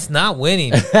 Bro, But- that's not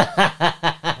winning.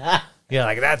 Yeah,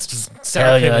 like that's just...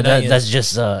 Hell yeah, that's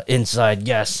just inside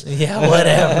guess. Yeah,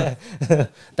 whatever.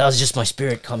 That was just my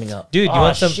spirit coming up. Dude, you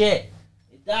want some... shit.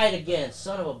 It died again,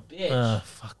 son of a bitch.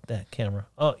 Fuck that camera.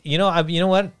 Oh, you know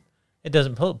what? It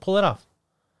doesn't pull it off.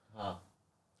 Huh.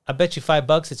 I bet you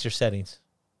 $5 it's your settings.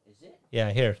 Is it?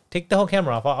 Yeah, here. Take the whole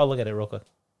camera off. I'll look at it real quick.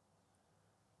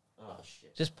 Oh,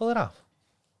 shit. Just pull it off.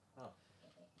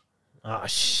 Oh,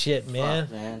 shit, man.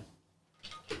 Fuck, man.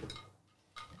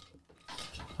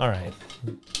 All right.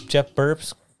 Jeff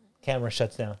burps. Camera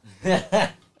shuts down.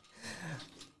 It's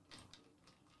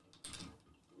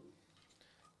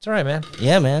all right, man.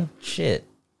 Yeah, man. Shit.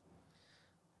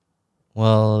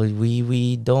 Well,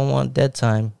 we don't want dead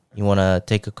time. You want to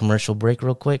take a commercial break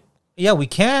real quick? Yeah, we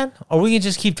can. Or we can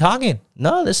just keep talking.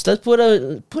 No, let's put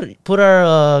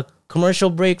our commercial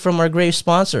break from our great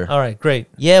sponsor. All right, great.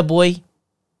 Yeah, boy.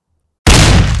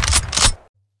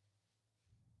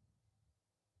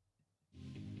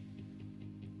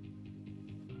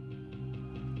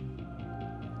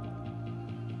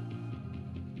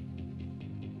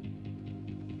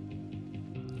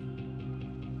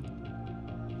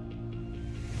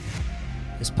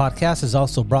 This podcast is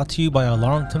also brought to you by our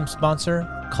long-term sponsor,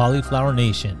 Cauliflower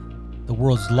Nation, the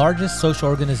world's largest social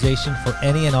organization for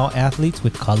any and all athletes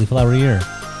with cauliflower ear.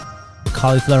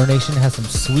 Cauliflower Nation has some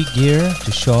sweet gear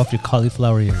to show off your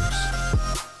cauliflower ears.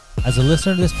 As a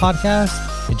listener to this podcast,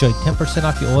 enjoy 10%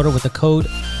 off your order with the code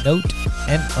NOTE,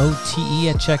 N-O-T-E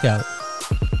at checkout.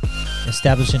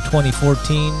 Established in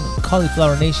 2014,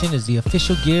 Cauliflower Nation is the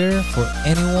official gear for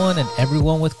anyone and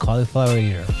everyone with cauliflower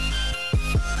ear.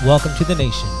 Welcome to the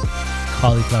nation,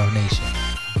 Cauliflower Nation.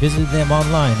 Visit them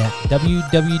online at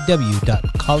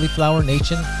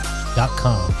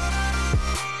www.cauliflowernation.com.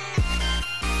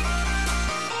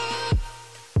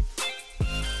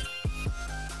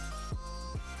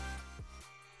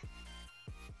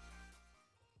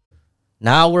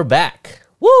 Now we're back.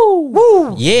 Woo!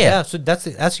 Woo! Yeah. So that's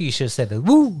what you should have said.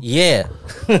 Woo! Yeah.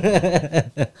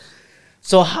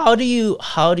 So how do you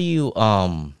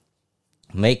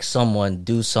make someone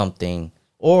do something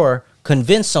or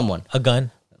convince someone? A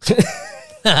gun.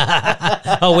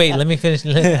 Oh wait, let me finish.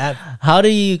 How do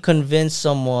you convince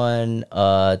someone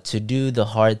to do the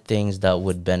hard things that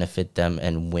would benefit them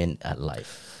and win at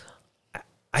life?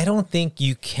 I don't think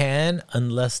you can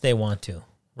unless they want to,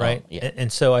 right? Yeah.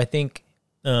 And so I think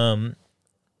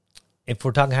if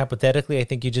we're talking hypothetically, I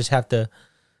think you just have to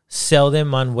sell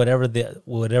them on whatever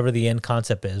the end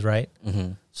concept is, right?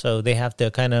 Mm-hmm. So they have to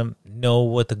kind of know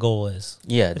what the goal is.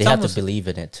 Yeah, they have to believe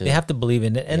in it too. They have to believe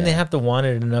in it, and they have to want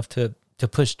it enough to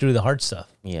push through the hard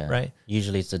stuff. Yeah, right.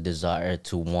 Usually it's a desire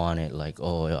to want it, like,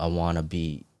 oh, I want to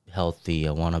be healthy,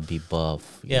 I want to be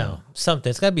buff. You know? Something.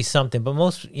 It's got to be something. But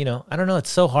most, I don't know. It's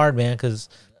so hard, man. Because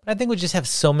I think we just have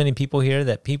so many people here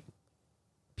that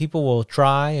people will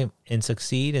try and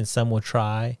succeed, and some will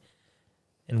try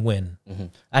and win. Mm-hmm.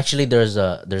 Actually, there's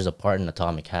a part in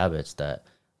Atomic Habits that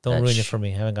don't ruin it for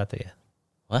me. I haven't got there yet.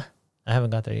 What? I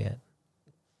haven't got there yet.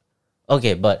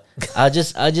 Okay, but I'll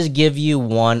just give you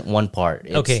one part.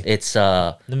 Okay. It's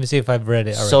let me see if I've read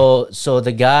it already. So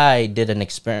the guy did an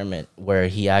experiment where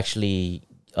he actually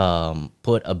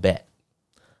put a bet.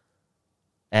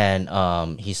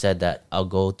 And he said that I'll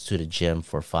go to the gym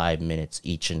for 5 minutes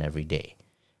each and every day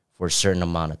for a certain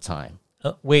amount of time.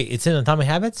 Wait, it's in Atomic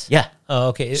Habits? Yeah. Oh,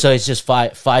 okay. So it's just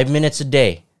five minutes a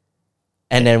day.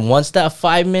 And then once that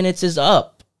 5 minutes is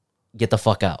up, get the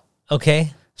fuck out.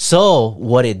 Okay. So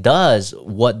what it does,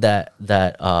 what that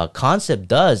concept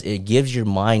does, it gives your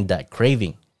mind that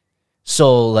craving.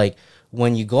 So like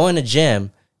when you go in the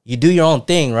gym, you do your own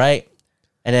thing, right?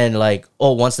 And then like,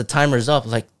 oh, once the timer's up,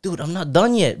 like, dude, I'm not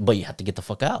done yet, but you have to get the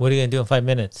fuck out. What are you gonna do in 5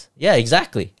 minutes? Yeah,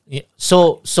 exactly. Yeah.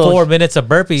 So 4 minutes of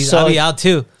burpees, I'll be out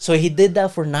too. So he did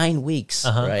that for 9 weeks,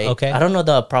 right? Okay. I don't know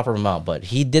the proper amount, but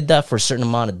he did that for a certain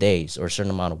amount of days or a certain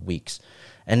amount of weeks.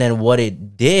 And then what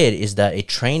it did is that it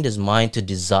trained his mind to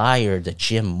desire the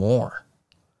gym more.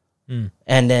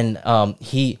 And then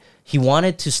he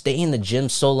wanted to stay in the gym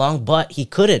so long, but he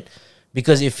couldn't,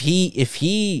 because if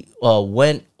he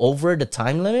went over the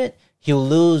time limit, he'll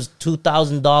lose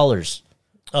 $2,000.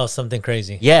 Oh, something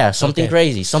crazy. Yeah, something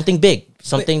crazy, something big,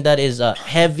 something that is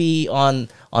heavy on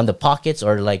the pockets,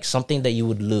 or like something that you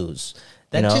would lose.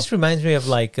 That just reminds me of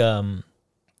like it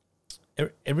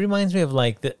reminds me of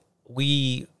like the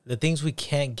things we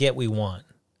can't get, we want.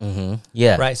 Mm-hmm.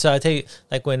 Yeah. Right. So I tell you,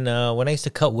 like when I used to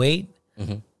cut weight,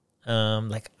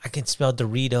 like I can smell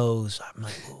Doritos. I'm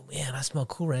like, oh man, I smell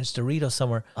Cool Ranch Doritos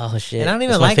somewhere. Oh shit! And I don't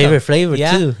even That's like my favorite them. flavor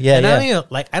too. Yeah, and yeah. I don't even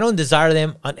I don't desire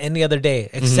them on any other day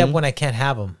except when I can't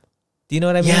have them. Do you know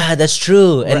what I mean? Yeah, that's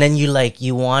true. Right. And then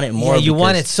you want it more. Yeah, you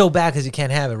want it so bad because you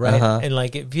can't have it, right? Uh-huh. And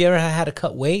like if you ever had to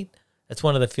cut weight, that's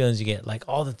one of the feelings you get. Like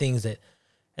all the things that,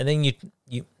 and then you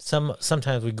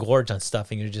sometimes we gorge on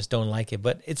stuff and you just don't like it,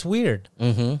 but it's weird.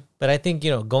 Mm-hmm. But I think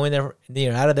going there,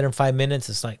 out of there in 5 minutes,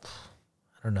 it's like,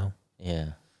 I don't know.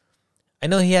 Yeah. I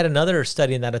know he had another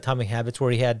study in that Atomic Habits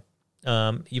where he had,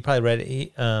 you probably read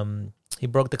it. He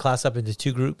broke the class up into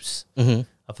two groups, a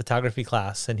photography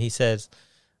class, and he says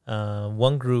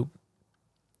one group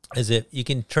is if you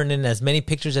can turn in as many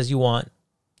pictures as you want,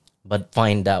 but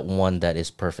find that one that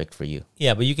is perfect for you.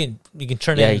 Yeah, but you can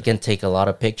turn in. Yeah, you can take a lot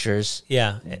of pictures.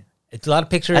 Yeah, it's a lot of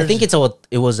pictures. I think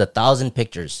it was 1,000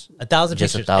 pictures. 1,000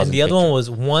 Just pictures, 1,000 and the other one was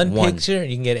One. picture.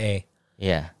 You can get A.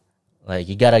 Yeah, like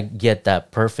you gotta get that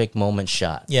perfect moment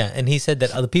shot. Yeah, and he said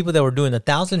that other people that were doing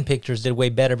 1,000 pictures did way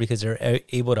better because they're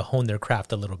able to hone their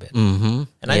craft a little bit. Mm-hmm.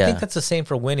 And I think that's the same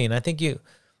for winning. I think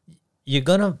you're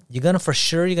gonna for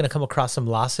sure you're gonna come across some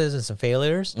losses and some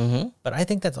failures, but I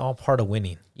think that's all part of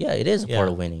winning. Yeah, it is a part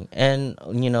of winning. And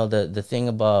the thing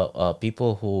about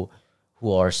people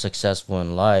who are successful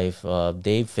in life,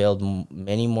 they've failed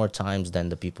many more times than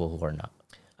the people who are not.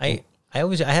 I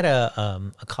had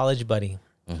a college buddy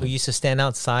who used to stand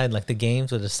outside like the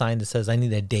games with a sign that says, "I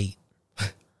need a date."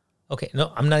 Okay,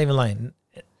 no, I'm not even lying.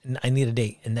 I need a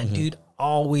date, and that dude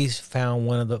always found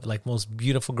one of the like most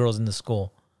beautiful girls in the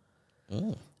school.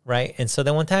 Right. And so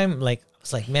then one time, like, I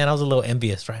was like, man, I was a little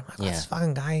envious, right? I'm like, this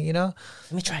fucking guy,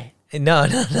 Let me try it. No.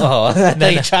 Oh, I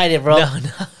thought you tried it, bro.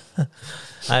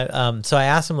 No. So I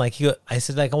asked him, like, I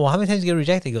said, like, well, how many times did you get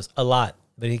rejected? He goes, a lot.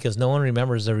 But he goes, no one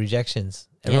remembers the rejections.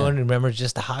 Everyone remembers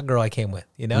just the hot girl I came with,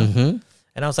 Mm-hmm.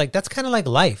 And I was like, that's kind of like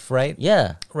life, right?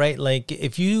 Yeah. Right. Like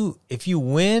if you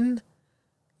win,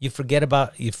 you forget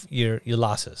about your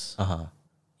losses. Uh-huh.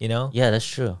 Yeah, that's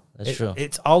true. That's true.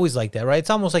 It's always like that, right?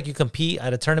 It's almost like you compete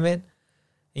at a tournament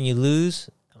and you lose.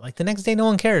 Like the next day, no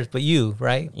one cares but you,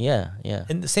 right? Yeah.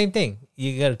 And the same thing.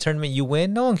 You got a tournament, you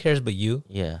win, no one cares but you.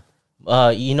 Yeah.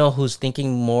 Who's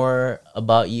thinking more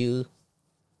about you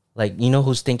Like, you know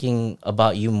who's thinking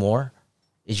about you more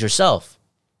is yourself.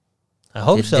 I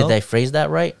hope so. Did I phrase that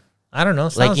right? I don't know.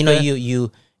 Like, you know,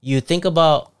 good. you think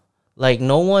about, like,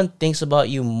 no one thinks about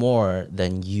you more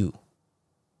than you.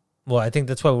 Well, I think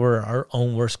that's why we're our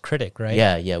own worst critic, right?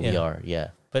 Yeah, we are. Yeah.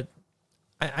 But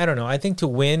I don't know. I think to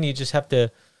win, you just have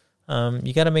to,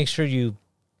 you got to make sure you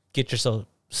get yourself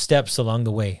steps along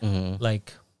the way. Mm-hmm.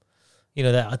 Like, you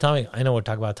know, that atomic, I know we're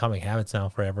talking about Atomic Habits now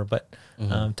forever, but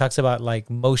talks about like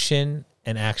motion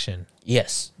and action.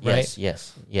 Yes. Right?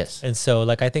 Yes. And so,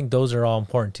 like, I think those are all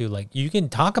important too. Like, you can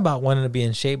talk about wanting to be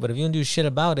in shape, but if you don't do shit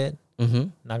about it,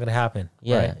 not going to happen.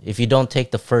 Yeah. Right? If you don't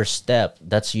take the first step,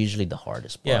 that's usually the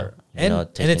hardest part. Yeah.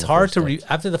 And it's hard to,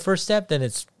 after the first step, then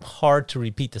it's hard to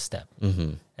repeat the step.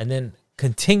 And then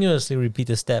continuously repeat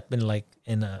the step in like,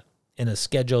 in a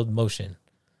scheduled motion.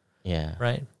 Yeah.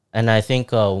 Right. And I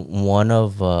think one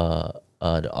of the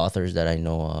authors that I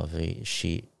know of,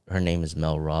 her name is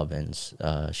Mel Robbins.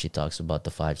 She talks about the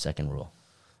 5-second rule.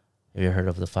 Have you heard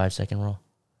of the 5-second rule?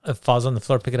 If it falls on the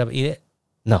floor, pick it up, eat it.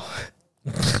 No.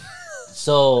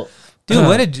 So,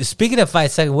 dude, speaking of 5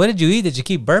 seconds, what did you eat that you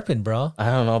keep burping, bro? I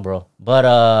don't know, bro. But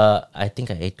I think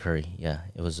I ate curry. Yeah,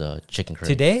 it was chicken curry.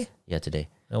 Today? Yeah, today.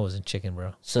 That wasn't chicken,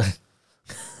 bro. So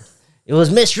it was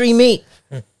mystery meat.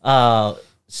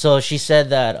 So she said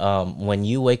that when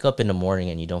you wake up in the morning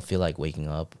and you don't feel like waking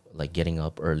up, like getting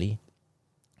up early,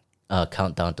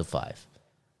 count down to 5.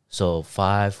 So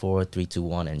 5, 4, 3, 2,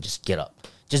 1, and just get up.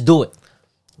 Just do it.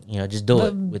 You know, just do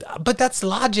it. But that's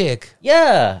logic.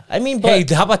 Yeah, I mean, hey,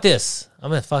 how about this?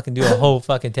 I'm gonna fucking do a whole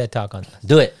fucking TED talk on this.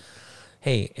 Do it.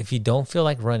 Hey, if you don't feel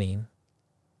like running,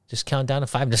 just count down to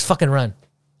 5 and just fucking run.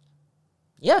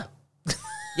 Yeah.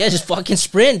 Yeah, just fucking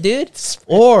sprint, dude.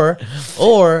 Or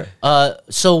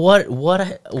so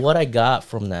what I got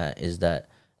from that is that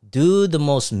do the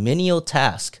most menial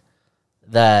task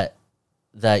that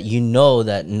you know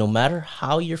that no matter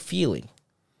how you're feeling,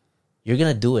 you're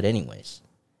gonna do it anyways.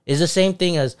 It's the same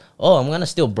thing as, I'm gonna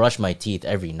still brush my teeth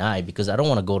every night because I don't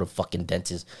want to go to fucking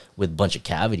dentist with a bunch of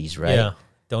cavities, right? Yeah.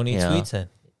 Don't eat sweets then.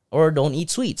 Or don't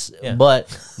eat sweets. Yeah. But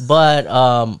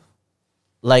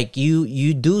like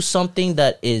you do something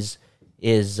that is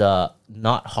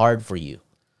not hard for you,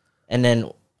 and then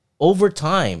over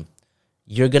time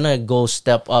you're gonna go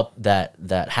step up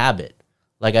that habit.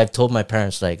 Like I've told my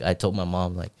parents, like I told my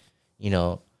mom, like you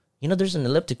know there's an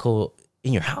elliptical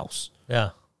in your house.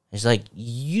 Yeah. It's like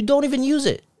you don't even use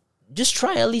it. Just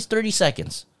try at least 30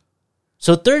 seconds.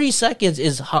 So 30 seconds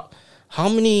is how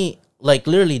many? Like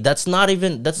literally, that's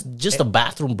just a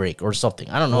bathroom break or something.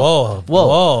 I don't know.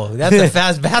 Whoa! That's a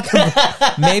fast bathroom.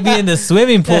 Maybe in the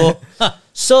swimming pool.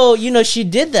 So she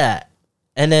did that,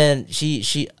 and then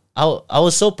I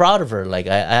was so proud of her. Like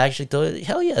I actually told her,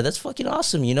 hell yeah, that's fucking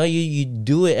awesome. You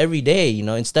do it every day.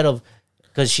 Instead of,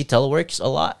 because she teleworks a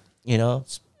lot.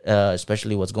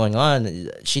 Especially what's going on.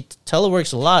 She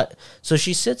teleworks a lot, so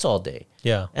she sits all day.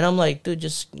 Yeah. And I'm like, dude,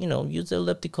 just use the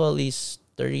elliptical at least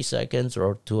 30 seconds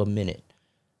or to a minute.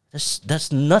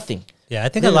 That's nothing. Yeah, I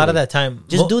think a lot of that time,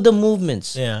 just do the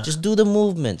movements. Yeah, just do the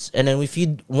movements, and then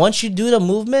once you do the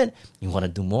movement, you want to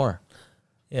do more.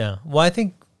 Yeah. Well, I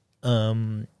think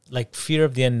like fear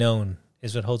of the unknown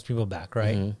is what holds people back,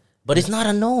 right? Mm-hmm. But it's not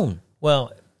unknown.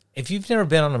 Well, if you've never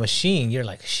been on a machine, you're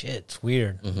like, shit, it's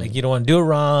weird. Mm-hmm. Like you don't want to do it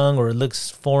wrong, or it looks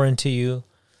foreign to you.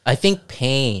 I think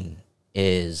pain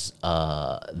is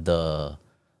the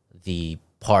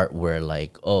part where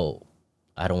like,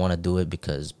 I don't want to do it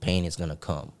because pain is gonna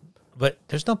come. But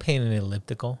there's no pain in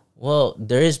elliptical. Well,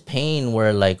 there is pain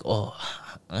where like,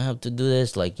 I have to do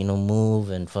this, like move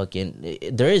and fucking.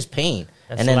 There is pain,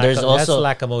 and then there's also that's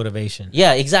lack of motivation.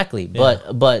 Yeah, exactly. Yeah.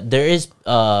 But there is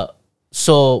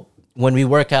so when we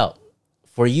work out,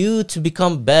 for you to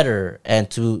become better and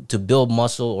to build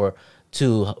muscle or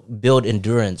to build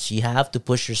endurance, you have to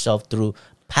push yourself through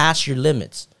past your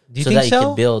limits. Do you think that so? You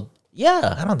can build.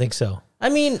 Yeah, I don't think so. I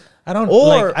mean, I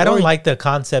don't like the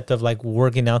concept of like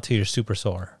working out till you're super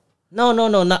sore. No,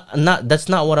 not. That's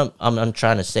not what I'm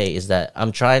trying to say. Is that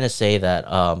I'm trying to say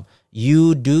that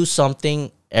you do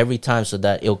something every time so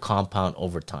that it'll compound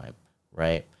over time,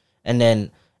 right? And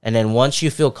then once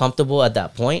you feel comfortable at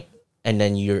that point, and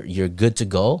then you're good to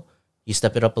go, you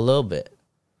step it up a little bit,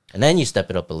 and then you step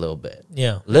it up a little bit.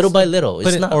 Yeah, little by little.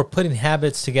 Or putting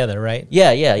habits together, right?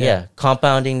 Yeah.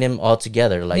 Compounding them all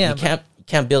together. Like you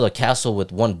can't build a castle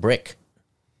with one brick.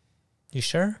 You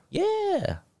sure?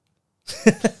 Yeah.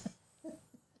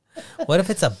 What if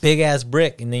it's a big ass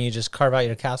brick and then you just carve out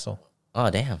your castle? Oh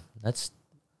damn,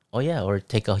 or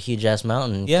take a huge ass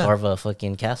mountain and carve a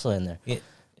fucking castle in there. Yeah.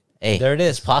 Hey, there it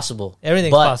is. It's possible.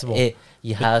 Everything's but possible.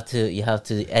 You have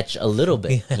to etch a little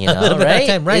bit. You know, a little bit at a right?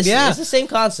 time, right? It's the same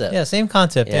concept. Yeah, same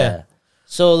concept. Yeah.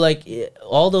 So like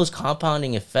all those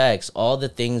compounding effects, all the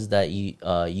things that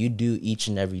you do each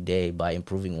and every day by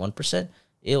improving 1%,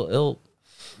 it'll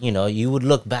you would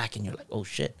look back and you're like, oh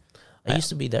shit, I used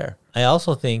to be there. I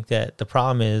also think that the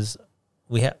problem is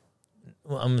I'm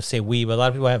gonna say but a lot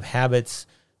of people have habits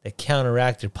that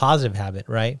counteract their positive habit,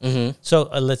 right? Mm-hmm. So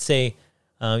let's say,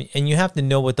 and you have to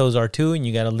know what those are too, and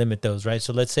you got to limit those, right?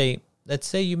 So let's say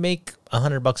you make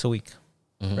 $100 a week,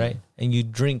 right? And you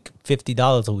drink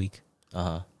 $50 a week,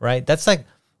 right? That's like,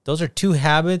 those are two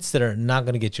habits that are not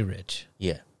going to get you rich.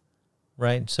 Yeah.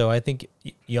 Right. So I think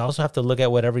you also have to look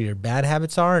at whatever your bad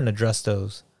habits are and address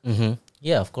those. Mm-hmm.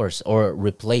 Yeah, of course. Or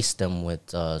replace them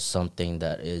with something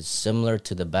that is similar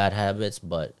to the bad habits,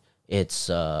 but it's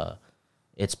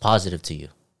positive to you.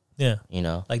 Yeah. You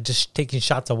know? Like just taking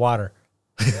shots of water.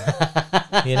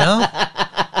 You know?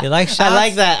 You like shots? I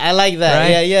like that.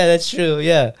 Right? Yeah, that's true.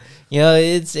 Yeah. You know,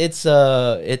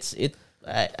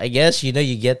 I guess, you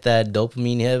get that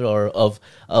dopamine hit or of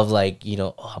like,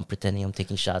 I'm pretending I'm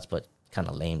taking shots, but kind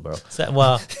of lame, bro. So, I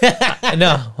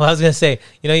was gonna say,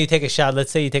 you take a shot.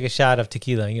 Let's say you take a shot of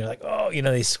tequila, and you're like, oh,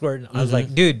 they squirt. I was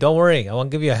like, dude, don't worry. I want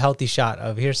to give you a healthy shot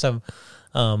of here's some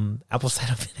apple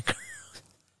cider vinegar.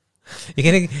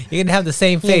 You're gonna have the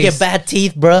same face. You get bad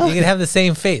teeth, bro. You're gonna have the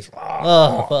same face.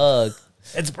 Oh fuck,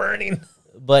 it's burning.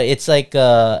 But it's like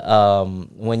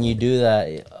when you do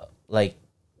that, like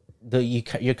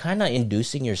you're kind of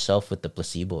inducing yourself with the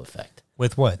placebo effect.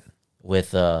 With what?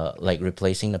 With like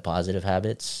replacing the positive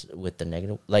habits with the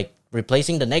negative, like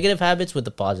replacing the negative habits with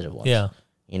the positive ones. Yeah.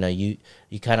 You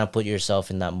kind of put yourself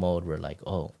in that mode where like,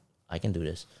 oh, I can do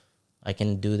this. I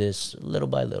can do this little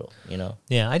by little,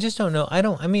 Yeah, I just don't know. I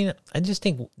just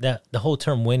think that the whole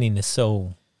term winning is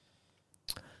so,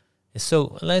 it's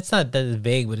not that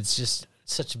vague, but it's just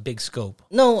such a big scope.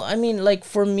 No, I mean, like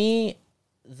for me,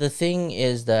 the thing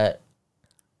is that,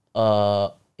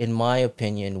 in my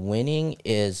opinion, winning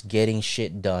is getting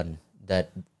shit done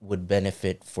that would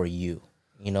benefit for you.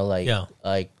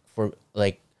 I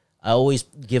always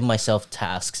give myself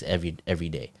tasks every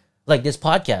day. Like this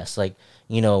podcast, like,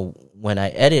 when I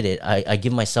edit it, I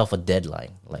give myself a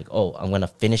deadline. Like, oh, I'm going to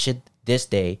finish it this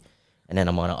day, and then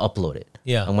I'm going to upload it.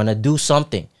 Yeah. I'm going to do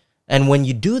something. And when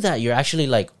you do that, you're actually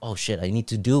like, oh, shit, I need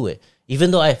to do it.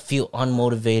 Even though I feel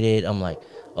unmotivated, I'm like,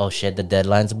 oh, shit, the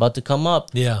deadline's about to come up.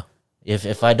 Yeah.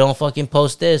 If I don't fucking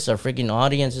post this, our freaking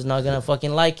audience is not going to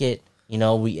fucking like it.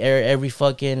 We air every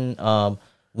fucking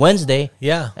Wednesday.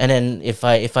 Yeah. And then if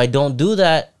I don't do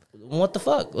that, what the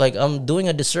fuck? Like, I'm doing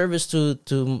a disservice to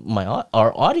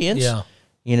our audience.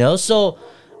 Yeah. So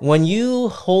when you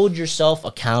hold yourself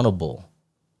accountable,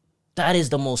 that is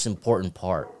the most important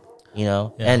part.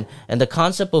 Yeah. And the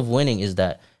concept of winning is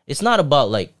that it's not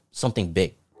about like something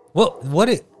big. Well,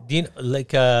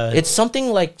 it's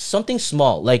something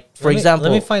small. Like, for example,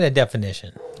 let me find a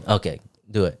definition. Okay,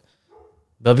 do it.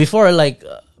 But before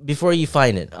you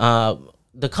find it,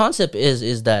 the concept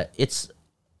is that it's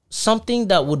something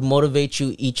that would motivate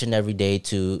you each and every day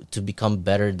to become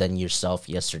better than yourself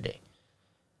yesterday.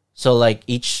 So like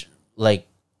the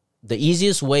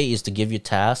easiest way is to give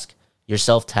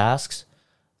yourself tasks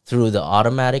through the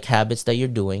automatic habits that you're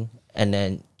doing, and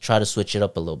then try to switch it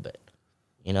up a little bit,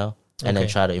 and then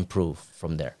try to improve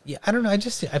from there. Yeah, I don't know. I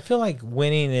feel like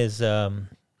winning is.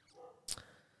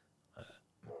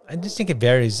 I just think it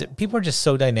varies. People are just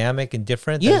so dynamic and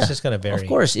different that it's just going to vary. Of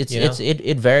course,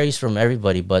 it varies from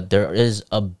everybody, but there is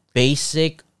a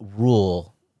basic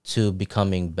rule to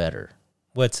becoming better.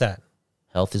 What's that?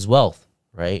 Health is wealth,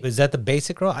 right? Is that the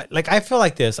basic rule? I feel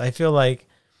like this. I feel like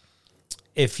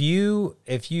if you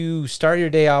start your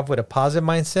day off with a positive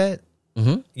mindset,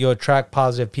 you'll attract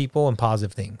positive people and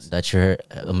positive things. That's your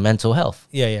mental health.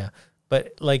 Yeah.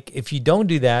 But like, if you don't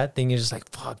do that, then you're just like,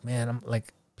 fuck, man. I'm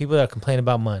like, people that complain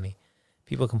about money,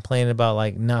 people complain about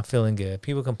like not feeling good,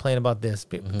 people complain about this,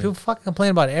 people fucking complain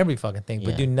about every fucking thing,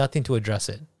 but do nothing to address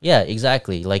it. Yeah,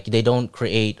 exactly. Like they don't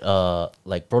create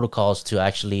like protocols to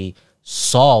actually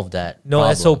solve that. No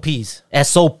problem.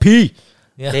 SOP.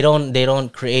 Yeah. They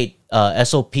don't create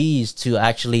SOPs to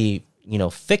actually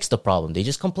fix the problem. They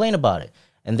just complain about it,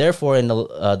 and therefore, in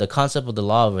the concept of the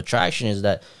law of attraction is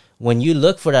that when you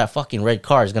look for that fucking red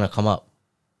car, it's gonna come up.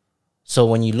 So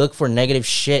when you look for negative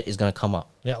shit, it's gonna come up.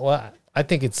 Yeah, well, I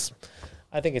think it's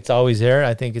always there.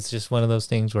 I think it's just one of those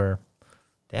things where,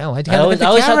 damn, I always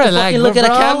have to fucking look at a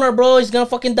camera, bro. He's gonna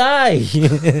fucking die.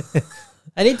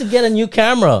 I need to get a new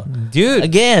camera, dude.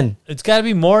 Again, it's got to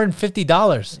be more than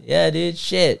 $50. Yeah, dude.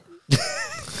 Shit.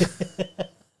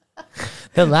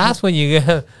 The last one you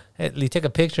get, You take a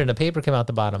picture and the paper came out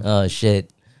the bottom. Oh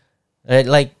shit!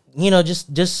 Like,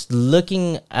 just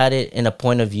looking at it in a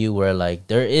point of view where like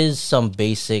there is some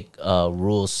basic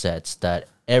rule sets that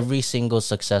every single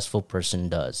successful person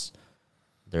does.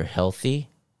 They're healthy.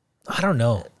 I don't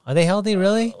know. Are they healthy,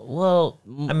 really? Well,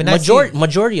 I mean,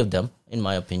 majority of them, in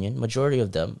my opinion, majority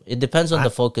of them. It depends on the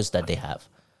focus that they have.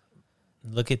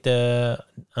 Look at the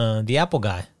Apple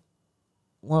guy.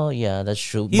 Well, yeah, that's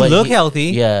true. He look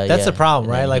healthy. Yeah, that's yeah. the problem,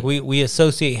 right? Yeah, like we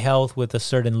associate health with a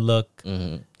certain look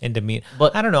and demeanor.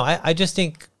 But I don't know. I just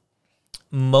think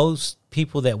most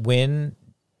people that win,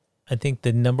 I think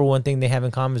the number one thing they have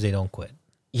in common is they don't quit.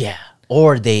 Yeah,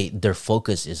 or their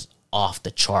focus is off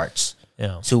the charts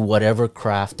to whatever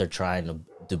craft they're trying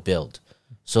to build.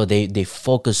 So they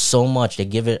focus so much, they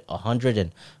give it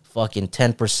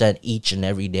 110% each and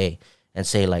every day, and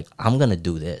say like, I'm gonna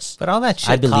do this. But all that shit,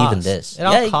 I believe in costs. this. It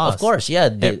all costs. Of course, yeah.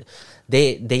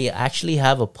 They actually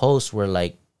have a post where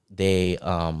like they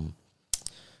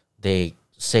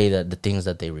say that the things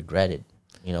that they regretted.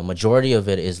 Majority of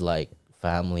it is like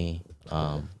family.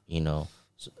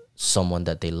 Someone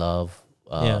that they love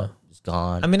is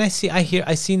gone. I mean, I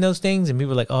seen those things, and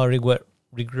people are like, oh,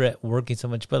 regret working so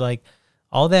much, but like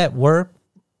all that work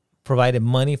provided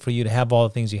money for you to have all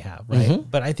the things you have, right? Mm-hmm.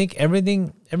 But I think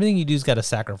everything you do has got a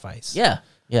sacrifice. Yeah.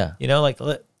 Like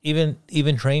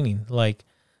even training, like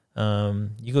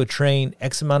you go train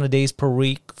X amount of days per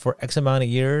week for X amount of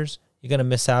years, you're gonna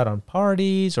miss out on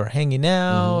parties or hanging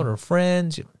out or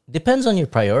friends. Depends on your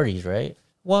priorities, right?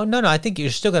 Well, no, I think you're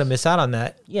still gonna miss out on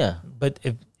that. Yeah. But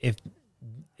if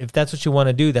that's what you want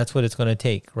to do, that's what it's going to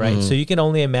take, right? So you can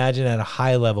only imagine at a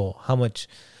high level how much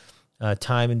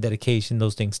time and dedication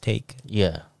those things take.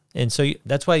 Yeah. And so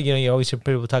that's why, you always hear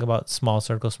people talk about small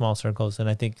circles. And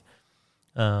I think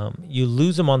you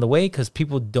lose them on the way because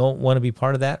people don't want to be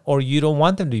part of that, or you don't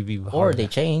want them to be part of that. Or they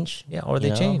change. Yeah, or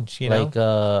they change, Like,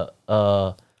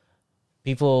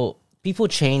 people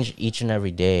change each and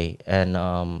every day. And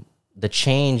the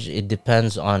change, it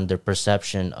depends on their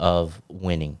perception of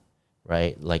winning.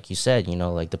 Right, like you said,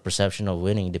 like the perception of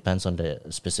winning depends on the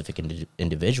specific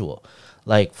individual.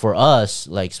 Like for us,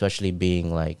 like especially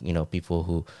being like people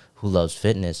who loves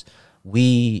fitness,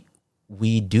 we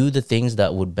do the things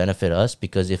that would benefit us,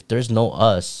 because if there's no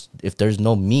us, if there's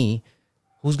no me,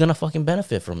 who's gonna fucking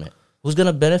benefit from it? Who's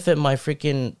gonna benefit my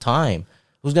freaking time?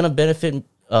 Who's gonna benefit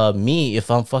me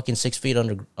if I'm fucking 6 feet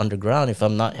underground if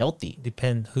I'm not healthy?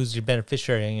 Depend who's your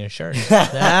beneficiary on your shirt.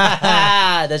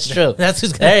 That's true. That's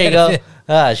who's there you go.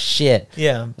 Ah, shit.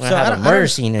 Yeah. I have a murder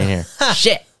scene in here.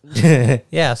 Shit.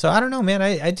 Yeah. So I don't know, man.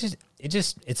 It's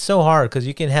so hard because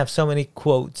you can have so many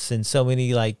quotes and so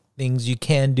many like things you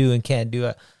can do and can't do.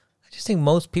 I just think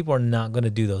most people are not going to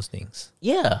do those things.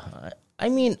 Yeah. I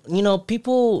mean,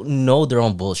 people know their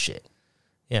own bullshit.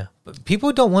 Yeah, but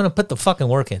people don't want to put the fucking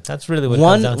work in. That's really what it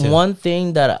comes down to. One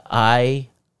thing that I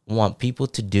want people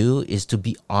to do is to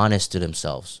be honest to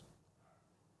themselves.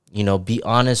 Be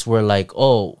honest where like,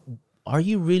 oh, are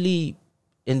you really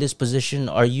in this position?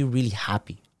 Are you really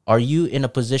happy? Are you in a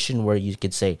position where you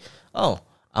could say, oh,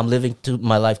 I'm living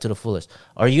my life to the fullest?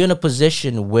 Are you in a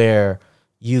position where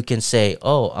you can say,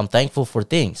 oh, I'm thankful for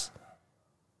things?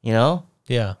 Yeah.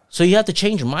 So you have to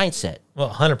change your mindset.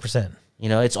 Well, 100%.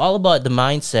 It's all about the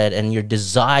mindset and your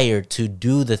desire to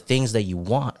do the things that you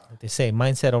want. Like they say,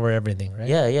 mindset over everything, right?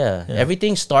 Yeah.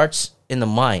 Everything starts in the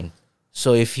mind.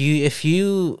 So if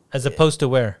you as opposed to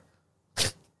where?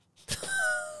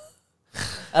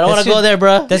 I don't want to go there,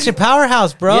 bro. That's your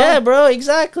powerhouse, bro. Yeah, bro,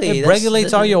 exactly. It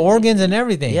regulates all your organs and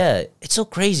everything. Yeah, it's so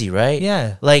crazy, right?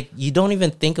 Yeah. Like you don't even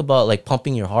think about like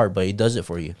pumping your heart, but it does it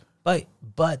for you.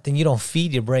 But then you don't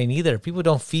feed your brain either. People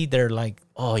don't feed their like.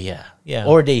 Oh yeah.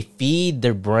 Or they feed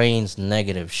their brains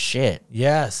negative shit.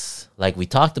 Yes. Like we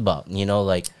talked about,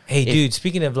 like. Hey, dude.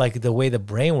 Speaking of like the way the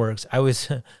brain works, I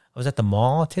was at the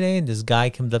mall today, and this guy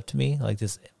comes up to me, like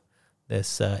this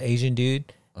Asian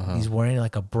dude. He's wearing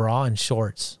like a bra and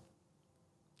shorts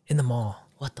in the mall.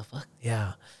 What the fuck?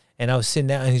 Yeah. And I was sitting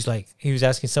down, and he was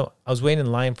asking. So I was waiting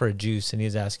in line for a juice, and he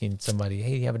was asking somebody,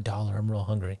 "Hey, do you have $1? I'm real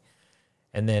hungry."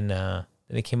 And then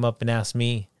he came up and asked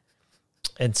me.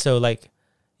 And so, like,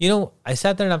 I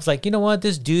sat there and I was like, you know what?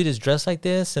 This dude is dressed like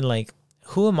this. And, like,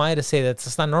 who am I to say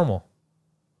that's not normal?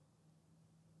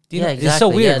 Exactly. It's so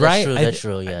weird, right? That's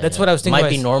true. Yeah, that's what I was thinking. Might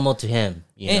be normal to him.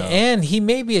 And he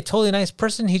may be a totally nice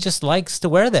person. He just likes to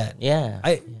wear that.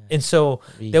 Yeah. And so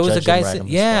there was a guy.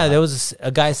 There was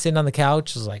a guy sitting on the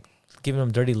couch, was like giving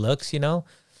him dirty looks, And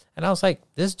I was like,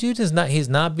 this dude he's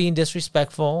not being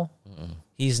disrespectful.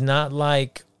 He's not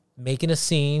like making a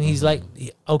scene. He's like,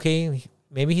 okay,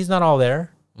 maybe he's not all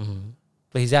there,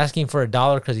 but he's asking for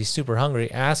 $1 because he's super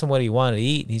hungry. I asked him what he wanted to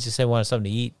eat, and he just said he wanted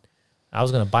something to eat. I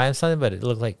was gonna buy him something, but it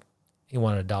looked like he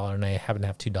wanted $1, and I happen to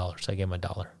have $2, so I gave him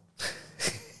 $1.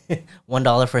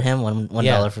 $1 for him,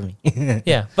 $1 for me.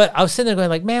 Yeah, but I was sitting there going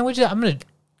like, man, I'm gonna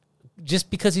just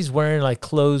because he's wearing like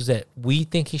clothes that we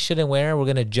think he shouldn't wear, we're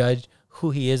gonna judge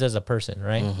who he is as a person,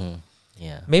 right? Mm-hmm.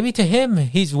 Yeah. Maybe to him,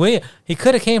 he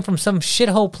could have came from some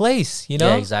shithole place, you know?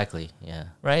 Yeah, exactly. Yeah.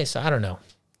 Right. So I don't know.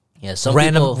 Yeah. Some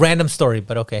random story,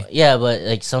 but okay. Yeah, but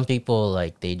like some people,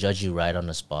 like they judge you right on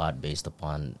the spot based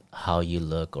upon how you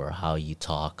look or how you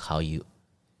talk, how you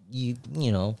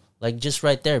know, like just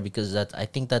right there, because I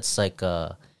think that's like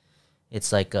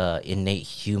it's like a innate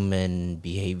human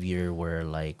behavior where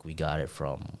like we got it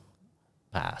from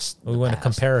we want to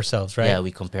compare ourselves, right? Yeah,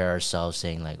 we compare ourselves,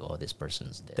 saying like, oh, this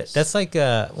person's this. That's like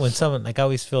when someone, like I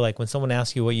always feel like when someone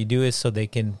asks you what you do is so they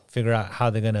can figure out how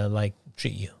they're gonna like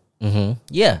treat you. Mm-hmm.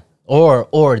 Yeah,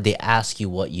 or they ask you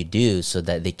what you do so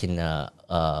that they can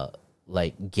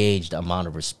like gauge the amount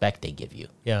of respect they give you.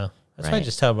 Yeah, that's why I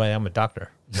just tell everybody I'm a doctor.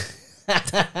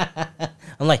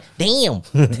 I'm like, damn,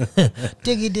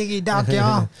 diggy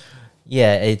doctor.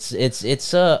 Yeah, it's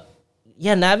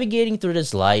navigating through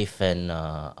this life and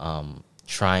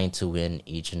trying to win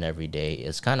each and every day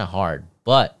is kind of hard,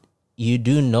 but you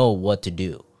do know what to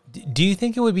do. Do you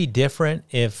think it would be different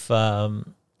if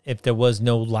there was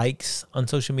no likes on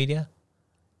social media?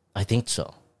 I think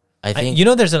so. I think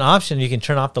there's an option you can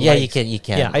turn off the likes. You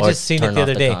can. Yeah, I just seen it the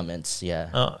other day. Comments,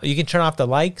 yeah. You can turn off the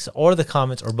likes or the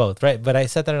comments or both, right? But I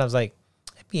sat there and I was like,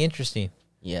 it'd be interesting.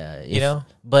 Yeah,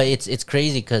 but it's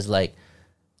crazy because like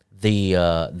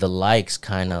the likes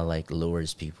kind of like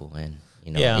lures people in.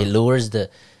 It lures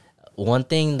the one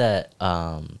thing that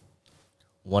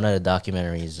one of the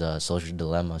documentaries, Social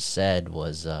Dilemma, said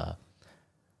was the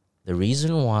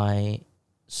reason why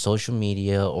social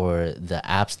media or the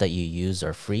apps that you use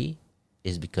are free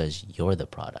is because you're the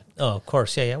product. Oh, of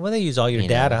course. Yeah. Well, they use all your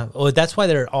data. Oh, that's why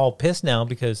they're all pissed now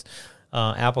because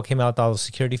Apple came out with all the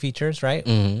security features, right?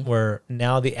 Mm-hmm. Where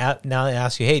now they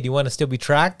ask you, hey, do you want to still be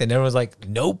tracked? And everyone's like,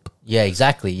 nope. Yeah,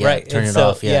 exactly. Yeah, right. Turn it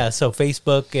off. Yeah. So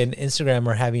Facebook and Instagram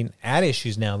are having ad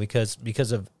issues now because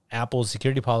of Apple's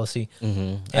security policy.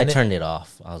 Mm-hmm. I turned it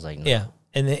off. I was like, no. Yeah.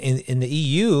 And in the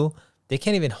EU, they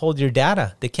can't even hold your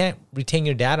data. They can't retain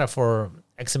your data for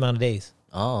X amount of days.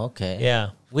 Oh, okay. Yeah.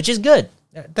 Which is good.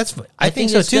 I think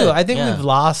so too. Good. I think we've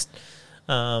lost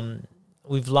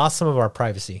some of our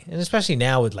privacy, and especially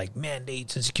now with like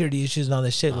mandates and security issues and all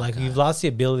this shit. We've lost the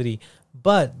ability.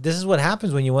 But this is what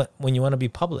happens when you want to be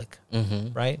public,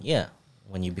 right? Yeah.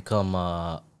 When you become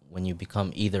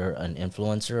either an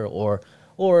influencer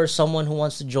or someone who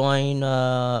wants to join,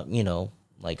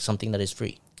 like something that is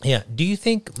free. Yeah. Do you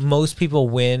think most people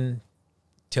win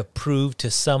to prove to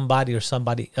somebody or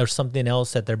something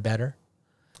else that they're better?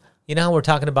 You know how we're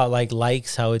talking about like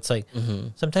likes, how it's like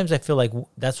sometimes I feel like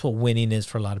that's what winning is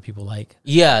for a lot of people. Like,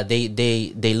 yeah,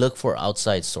 they look for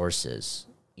outside sources.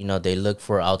 They look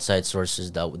for outside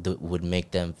sources that would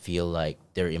make them feel like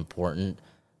they're important,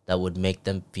 that would make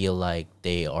them feel like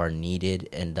they are needed,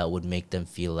 and that would make them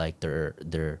feel like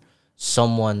they're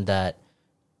someone that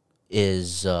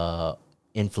is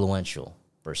influential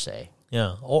per se.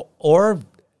 Yeah, or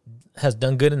has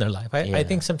done good in their life. I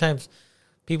think sometimes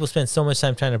people spend so much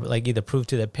time trying to like either prove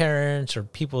to their parents or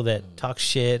people that talk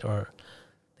shit or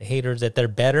the haters that they're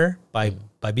better by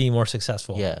being more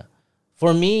successful. Yeah,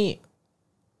 for me,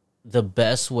 the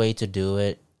best way to do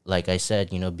it, like I said,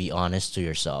 be honest to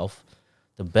yourself.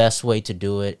 The best way to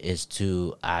do it is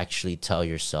to actually tell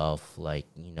yourself, like,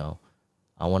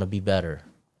 I want to be better.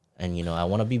 And, I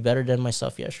want to be better than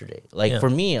myself yesterday. Like, for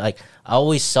me, like, I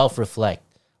always self-reflect.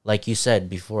 Like you said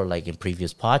before, like in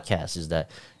previous podcasts, is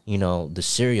that,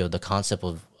 the concept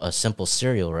of a simple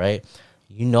cereal, right?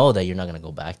 You know that you're not going to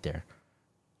go back there.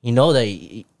 You know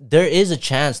that there is a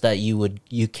chance that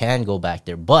you can go back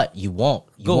there, but you won't.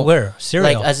 Where?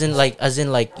 Cereal? Like as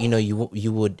in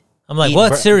you would. I'm like,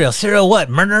 what cereal? Cereal what?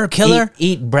 Murderer, killer?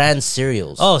 Eat brand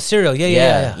cereals. Oh, cereal.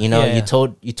 Yeah. You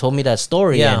told me that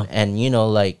story, and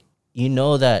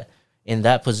that in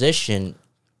that position,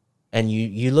 and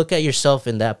you look at yourself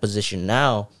in that position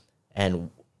now,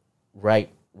 and right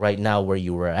now where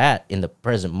you were at in the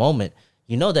present moment,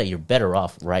 you know that you're better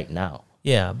off right now.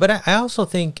 Yeah, but I also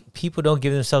think people don't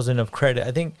give themselves enough credit.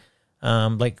 I think, I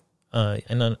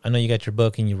know you got your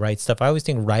book and you write stuff. I always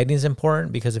think writing is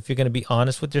important because if you're going to be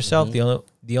honest with yourself,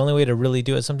 the only way to really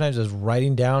do it sometimes is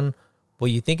writing down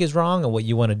what you think is wrong and what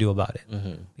you want to do about it.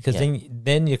 Because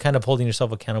then you're kind of holding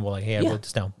yourself accountable. Like, hey, I wrote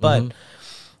this down. But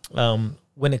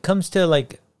when it comes to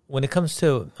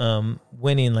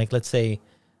winning, like let's say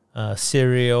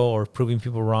cereal or proving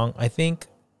people wrong. I think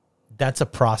that's a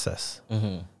process.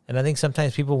 Mm-hmm. And I think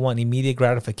sometimes people want immediate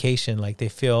gratification. Like they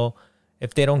feel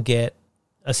if they don't get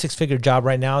a 6-figure job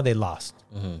right now, they lost.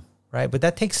 Mm-hmm. Right. But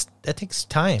that takes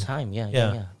time. Time.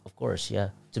 Yeah. Of course. Yeah.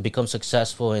 To become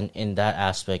successful in that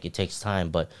aspect, it takes time.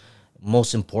 But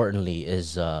most importantly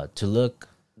is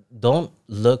don't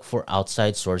look for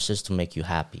outside sources to make you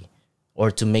happy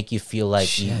or to make you feel like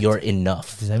you're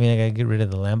enough. Does that mean I got to get rid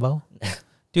of the Lambo?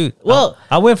 Dude, well,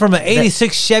 I went from an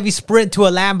 86 Chevy Sprint to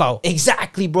a Lambo.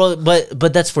 Exactly, bro.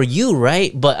 But that's for you, right?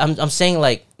 But I'm saying,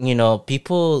 like, you know,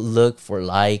 people look for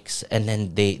likes and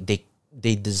then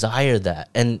they desire that.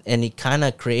 And it kind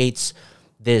of creates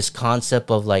this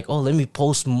concept of like, oh, let me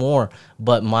post more.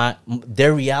 But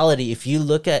their reality, if you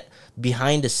look at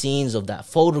behind the scenes of that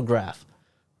photograph,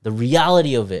 the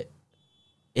reality of it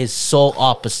is so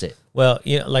opposite. Well,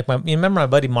 you know, like you remember my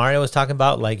buddy Mario was talking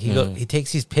about, like he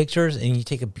takes these pictures and you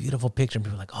take a beautiful picture and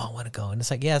people are like, oh, I want to go. And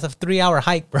it's like, yeah, it's a 3-hour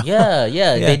hike, bro. Yeah.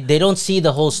 They don't see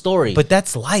the whole story. But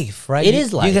that's life, right? It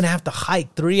is life. You're going to have to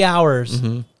hike 3 hours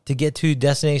to get to a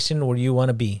destination where you want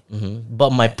to be. Mm-hmm. But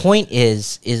my point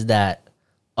is that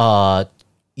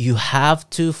you have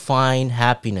to find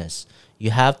happiness.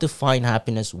 You have to find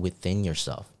happiness within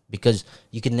yourself because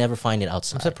you can never find it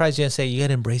outside. I'm surprised you didn't say you got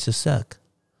to embrace the suck.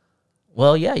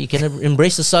 Well, yeah, you can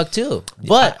embrace the suck too.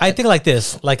 But I think like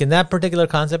this, like in that particular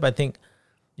concept, I think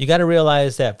you got to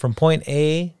realize that from point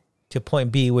A to point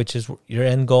B, which is your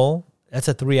end goal, that's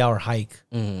a 3-hour hike.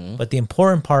 Mm-hmm. But the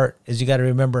important part is you got to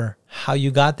remember how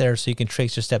you got there so you can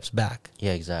trace your steps back.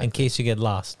 Yeah, exactly. In case you get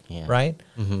lost, right?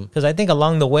 Mm-hmm. Because I think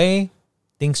along the way,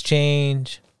 things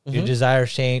change, your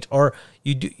desires change, or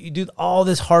you do all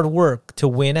this hard work to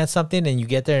win at something and you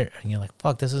get there and you're like,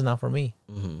 fuck, this is not for me.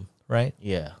 Mm-hmm. Right?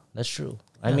 Yeah, that's true.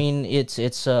 Yeah. I mean, it's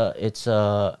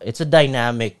a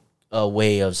dynamic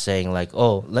way of saying like,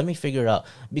 oh, let me figure it out,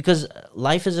 because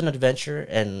life is an adventure,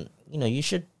 and you know you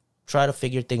should try to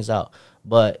figure things out.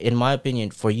 But in my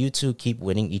opinion, for you to keep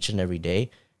winning each and every day,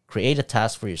 create a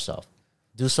task for yourself,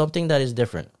 do something that is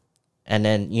different, and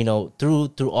then you know through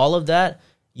all of that,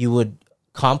 you would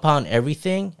compound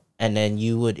everything, and then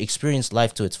you would experience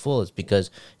life to its fullest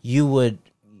because you're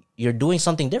doing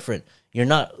something different. You're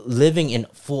not living in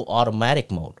full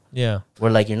automatic mode. Yeah.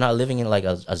 Where like you're not living in like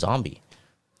a zombie.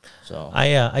 So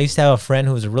I used to have a friend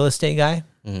who was a real estate guy,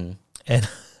 mm-hmm. and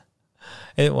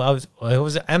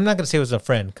I'm not gonna say it was a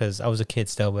friend because I was a kid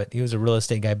still, but he was a real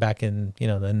estate guy back in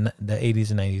the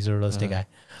 80s and 90s. A real estate guy,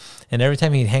 and every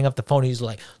time he'd hang up the phone, he's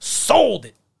like, "Sold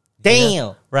it,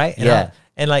 damn, right?" And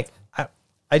and like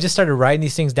I just started writing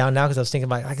these things down now because I was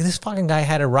thinking about like this fucking guy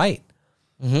had it right.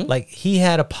 Mm-hmm. Like he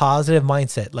had a positive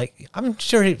mindset. Like I'm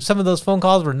sure some of those phone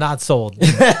calls were not sold. Do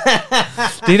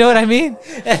you know what I mean?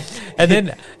 And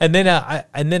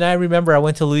then I remember I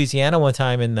went to Louisiana one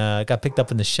time and got picked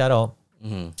up in the shuttle.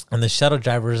 Mm-hmm. And the shuttle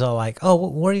driver was all like, "Oh,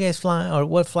 where are you guys flying? Or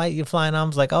what flight you flying on?" I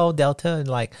was like, "Oh, Delta." And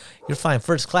like, "You're flying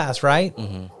first class, right?"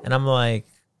 Mm-hmm. And I'm like,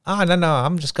 "Oh, no,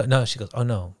 I'm just no." She goes, "Oh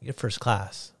no, you're first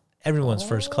class. Everyone's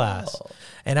first class."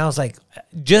 And I was like,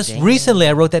 just recently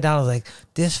I wrote that down. I was like,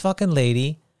 this fucking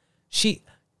lady, she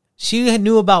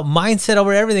knew about mindset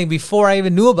over everything before I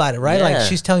even knew about it, right? Yeah. Like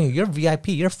she's telling you, you're VIP,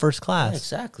 you're first class. Yeah,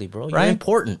 exactly, bro. Right? You're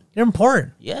important. You're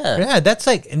important. Yeah. Yeah, that's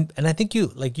like, and I think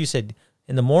you, like you said,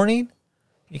 in the morning,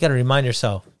 you got to remind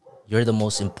yourself. You're the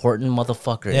most important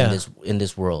motherfucker in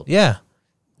this world. Yeah.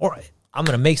 Or I'm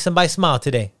going to make somebody smile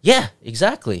today. Yeah,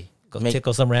 exactly. Go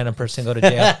tickle some random person, go to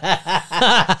jail.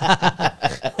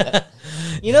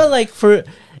 You know, like for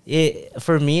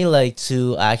me, like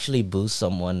to actually boost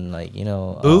someone, like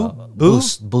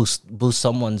boost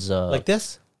someone's like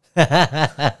this,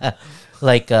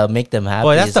 like make them happy.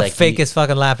 Boy, that's the like fakest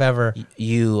fucking laugh ever.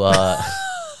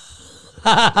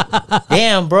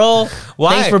 Damn, bro.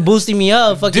 Why? Thanks for boosting me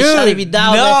up. Fucking shutting me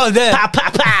down. No, that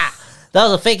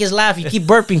was the fakest laugh. You keep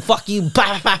burping. Fuck you.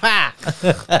 Pa, pa,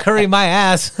 pa. Curry my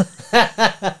ass.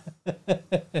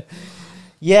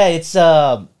 Yeah, it's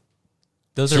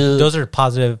those are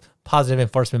positive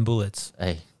enforcement bullets.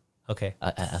 Hey, okay,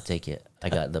 I'll take it. I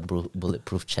got the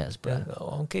bulletproof chest, bro. Yeah,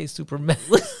 okay, Superman.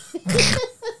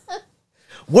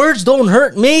 Words don't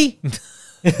hurt me.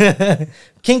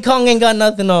 King Kong ain't got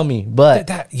nothing on me.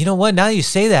 But you know what? Now you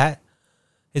say that,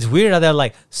 it's weird how they're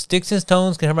like sticks and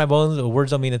stones can hurt my bones, but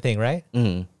words don't mean a thing, right?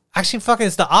 Mm. Actually, fucking,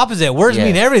 it's the opposite. Words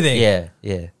mean everything.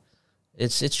 Yeah.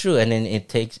 It's true, and then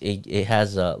it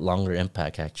has a longer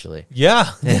impact actually. Yeah,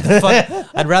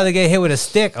 I'd rather get hit with a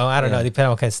stick. Oh, I don't know, depending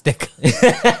on what kind of stick.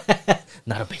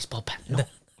 Not a baseball bat. No,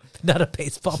 not a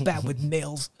baseball bat with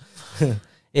nails.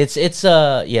 It's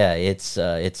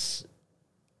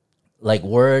like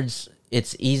words.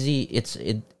 It's easy.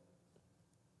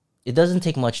 it doesn't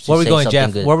take much to Where are we say going, something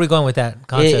Jeff? good. Where are we going with that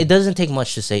concept? It doesn't take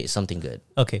much to say something good.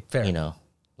 Okay, fair. You know,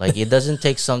 like it doesn't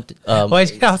take something. Why'd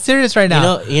you get all serious right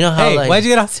now? You know how Hey, like why'd you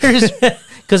get all serious?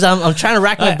 because I'm trying to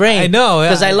rack my brain. I know,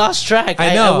 because yeah. I lost track.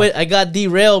 I know. I got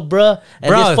derailed, bruh. And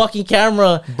Bro. this fucking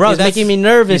camera is that's making me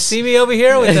nervous. You see me over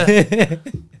here with the.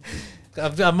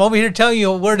 I'm over here telling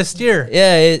you where to steer.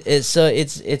 Yeah,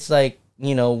 it's like,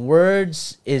 you know,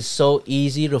 words is so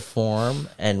easy to form,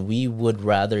 and we would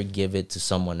rather give it to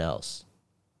someone else,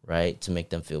 right, to make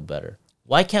them feel better.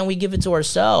 Why can't we give it to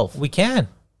ourselves? We can,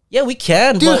 Yeah, we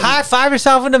can, dude. but High five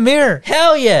yourself in the mirror.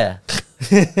 hell yeah.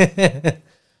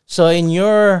 So in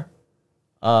your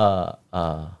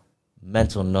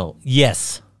mental note,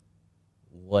 Yes,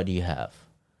 what do you have?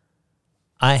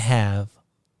 I have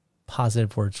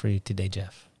positive words for you today,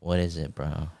 Jeff. What is it,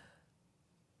 bro?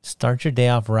 Start your day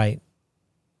off right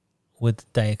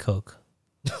with Diet Coke.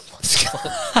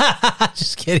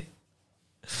 Just kidding.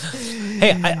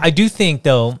 Hey, I do think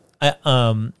though,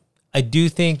 I do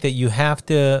think that you have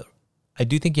to. I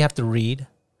do think you have to read,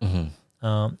 and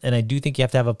I do think you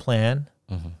have to have a plan.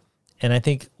 And I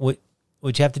think what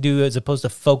you have to do, as opposed to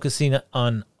focusing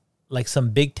on like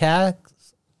some big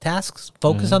tasks,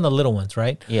 focus on the little ones,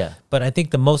 right? Yeah. But I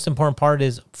think the most important part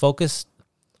is focus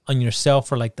on yourself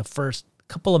for like the first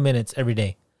couple of minutes every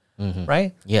day,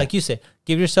 right? Yeah. Like you said,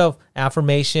 give yourself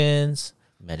affirmations,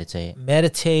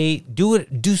 meditate,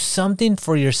 do something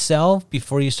for yourself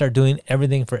before you start doing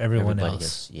everything for everyone Everybody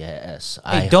else. Yes.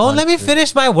 Hey, don't let me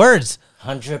finish my words.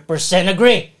 100%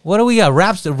 agree. What do we got?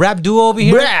 Rap duo over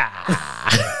here?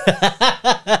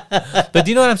 But do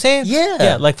you know what I'm saying?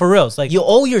 Yeah. Like for reals. Like You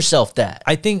owe yourself that.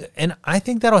 I think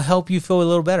that'll help you feel a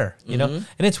little better, you know?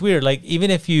 And it's weird. Like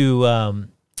even if you,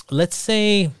 let's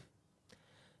say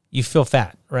you feel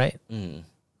fat, right?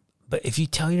 But if you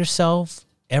tell yourself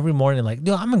every morning, like,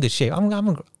 no, I'm in good shape.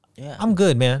 I'm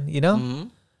good, man. You know?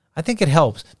 I think it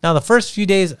helps. Now, the first few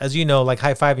days, as you know, like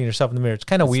high-fiving yourself in the mirror, it's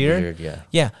kind of weird.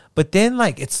 Yeah. But then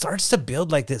like it starts to build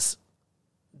like this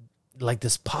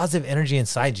positive energy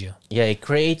inside you. Yeah, it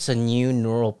creates a new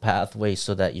neural pathway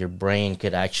so that your brain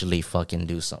could actually fucking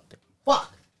do something.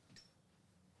 Fuck.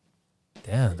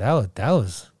 Damn, that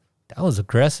was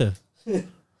aggressive. See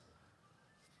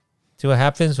what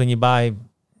happens when you buy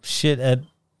shit at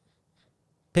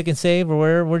Pick and Save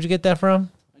or where'd you get that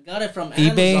from? I got it from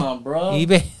eBay, Amazon, bro.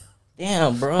 eBay.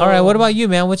 Damn, bro. All right, what about you,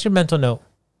 man? What's your mental note?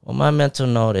 Well, my mental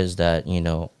note is that, you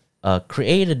know,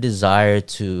 create a desire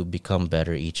to become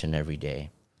better each and every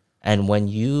day. And when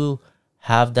you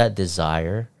have that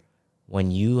desire,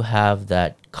 when you have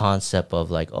that concept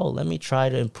of like, oh, let me try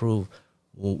to improve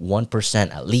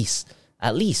 1% at least,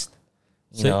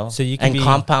 you know, so you can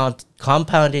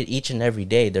compound it each and every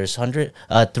day. There's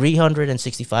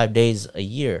 365 days a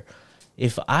year.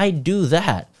 If I do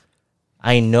that,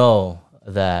 I know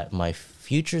that my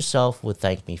future self would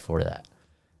thank me for that.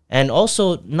 And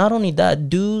also, not only that,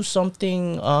 do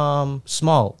something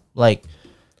small. Like,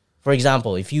 for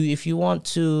example, if you want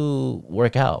to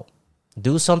work out,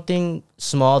 do something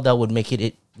small that would make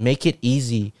it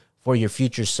easy for your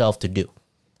future self to do.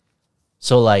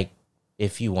 So, like,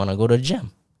 if you want to go to the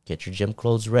gym, get your gym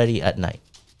clothes ready at night.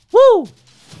 Woo!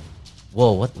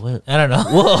 Whoa, what? I don't know.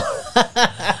 Whoa.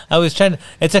 I was trying to,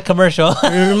 it's a commercial.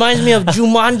 It reminds me of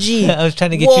Jumanji. I was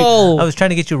trying to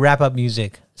get you wrap up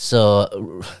music.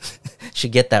 So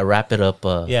should get that wrap it up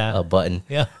button.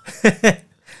 Yeah.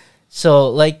 So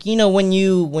like, you know, when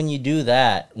you do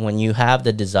that, when you have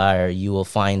the desire, you will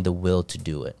find the will to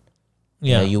do it.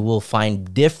 Yeah. You know, you will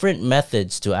find different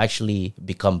methods to actually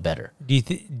become better. Do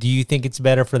you think it's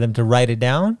better for them to write it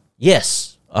down?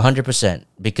 Yes, 100%.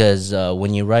 Because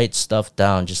when you write stuff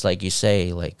down, just like you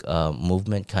say, like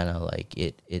movement kind of like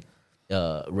it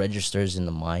registers in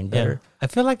the mind better. Yeah. I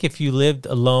feel like if you lived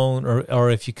alone or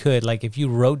if you could, like if you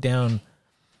wrote down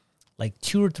like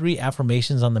 2 or 3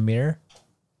 affirmations on the mirror.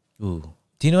 Ooh.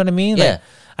 Do you know what I mean? Yeah.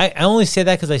 Like, I only say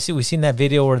that because we've seen that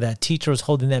video where that teacher was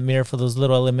holding that mirror for those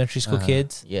little elementary school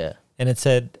kids. Yeah. And it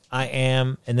said, I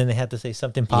am, and then they had to say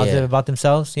something positive Yeah. about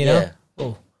themselves, you know? Yeah.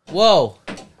 Oh. Whoa.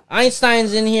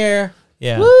 Einstein's in here.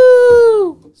 Yeah.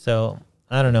 Woo! So,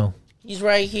 I don't know. He's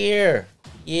right here.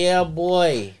 Yeah,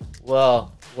 boy.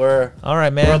 Well, we're All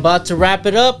right, man. about to wrap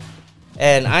it up,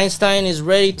 and Einstein is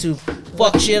ready to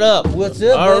fuck shit up. What's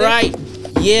up, All buddy? right.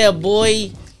 Yeah,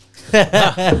 boy. All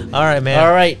right, man.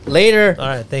 All right. Later. All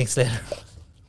right, thanks, later.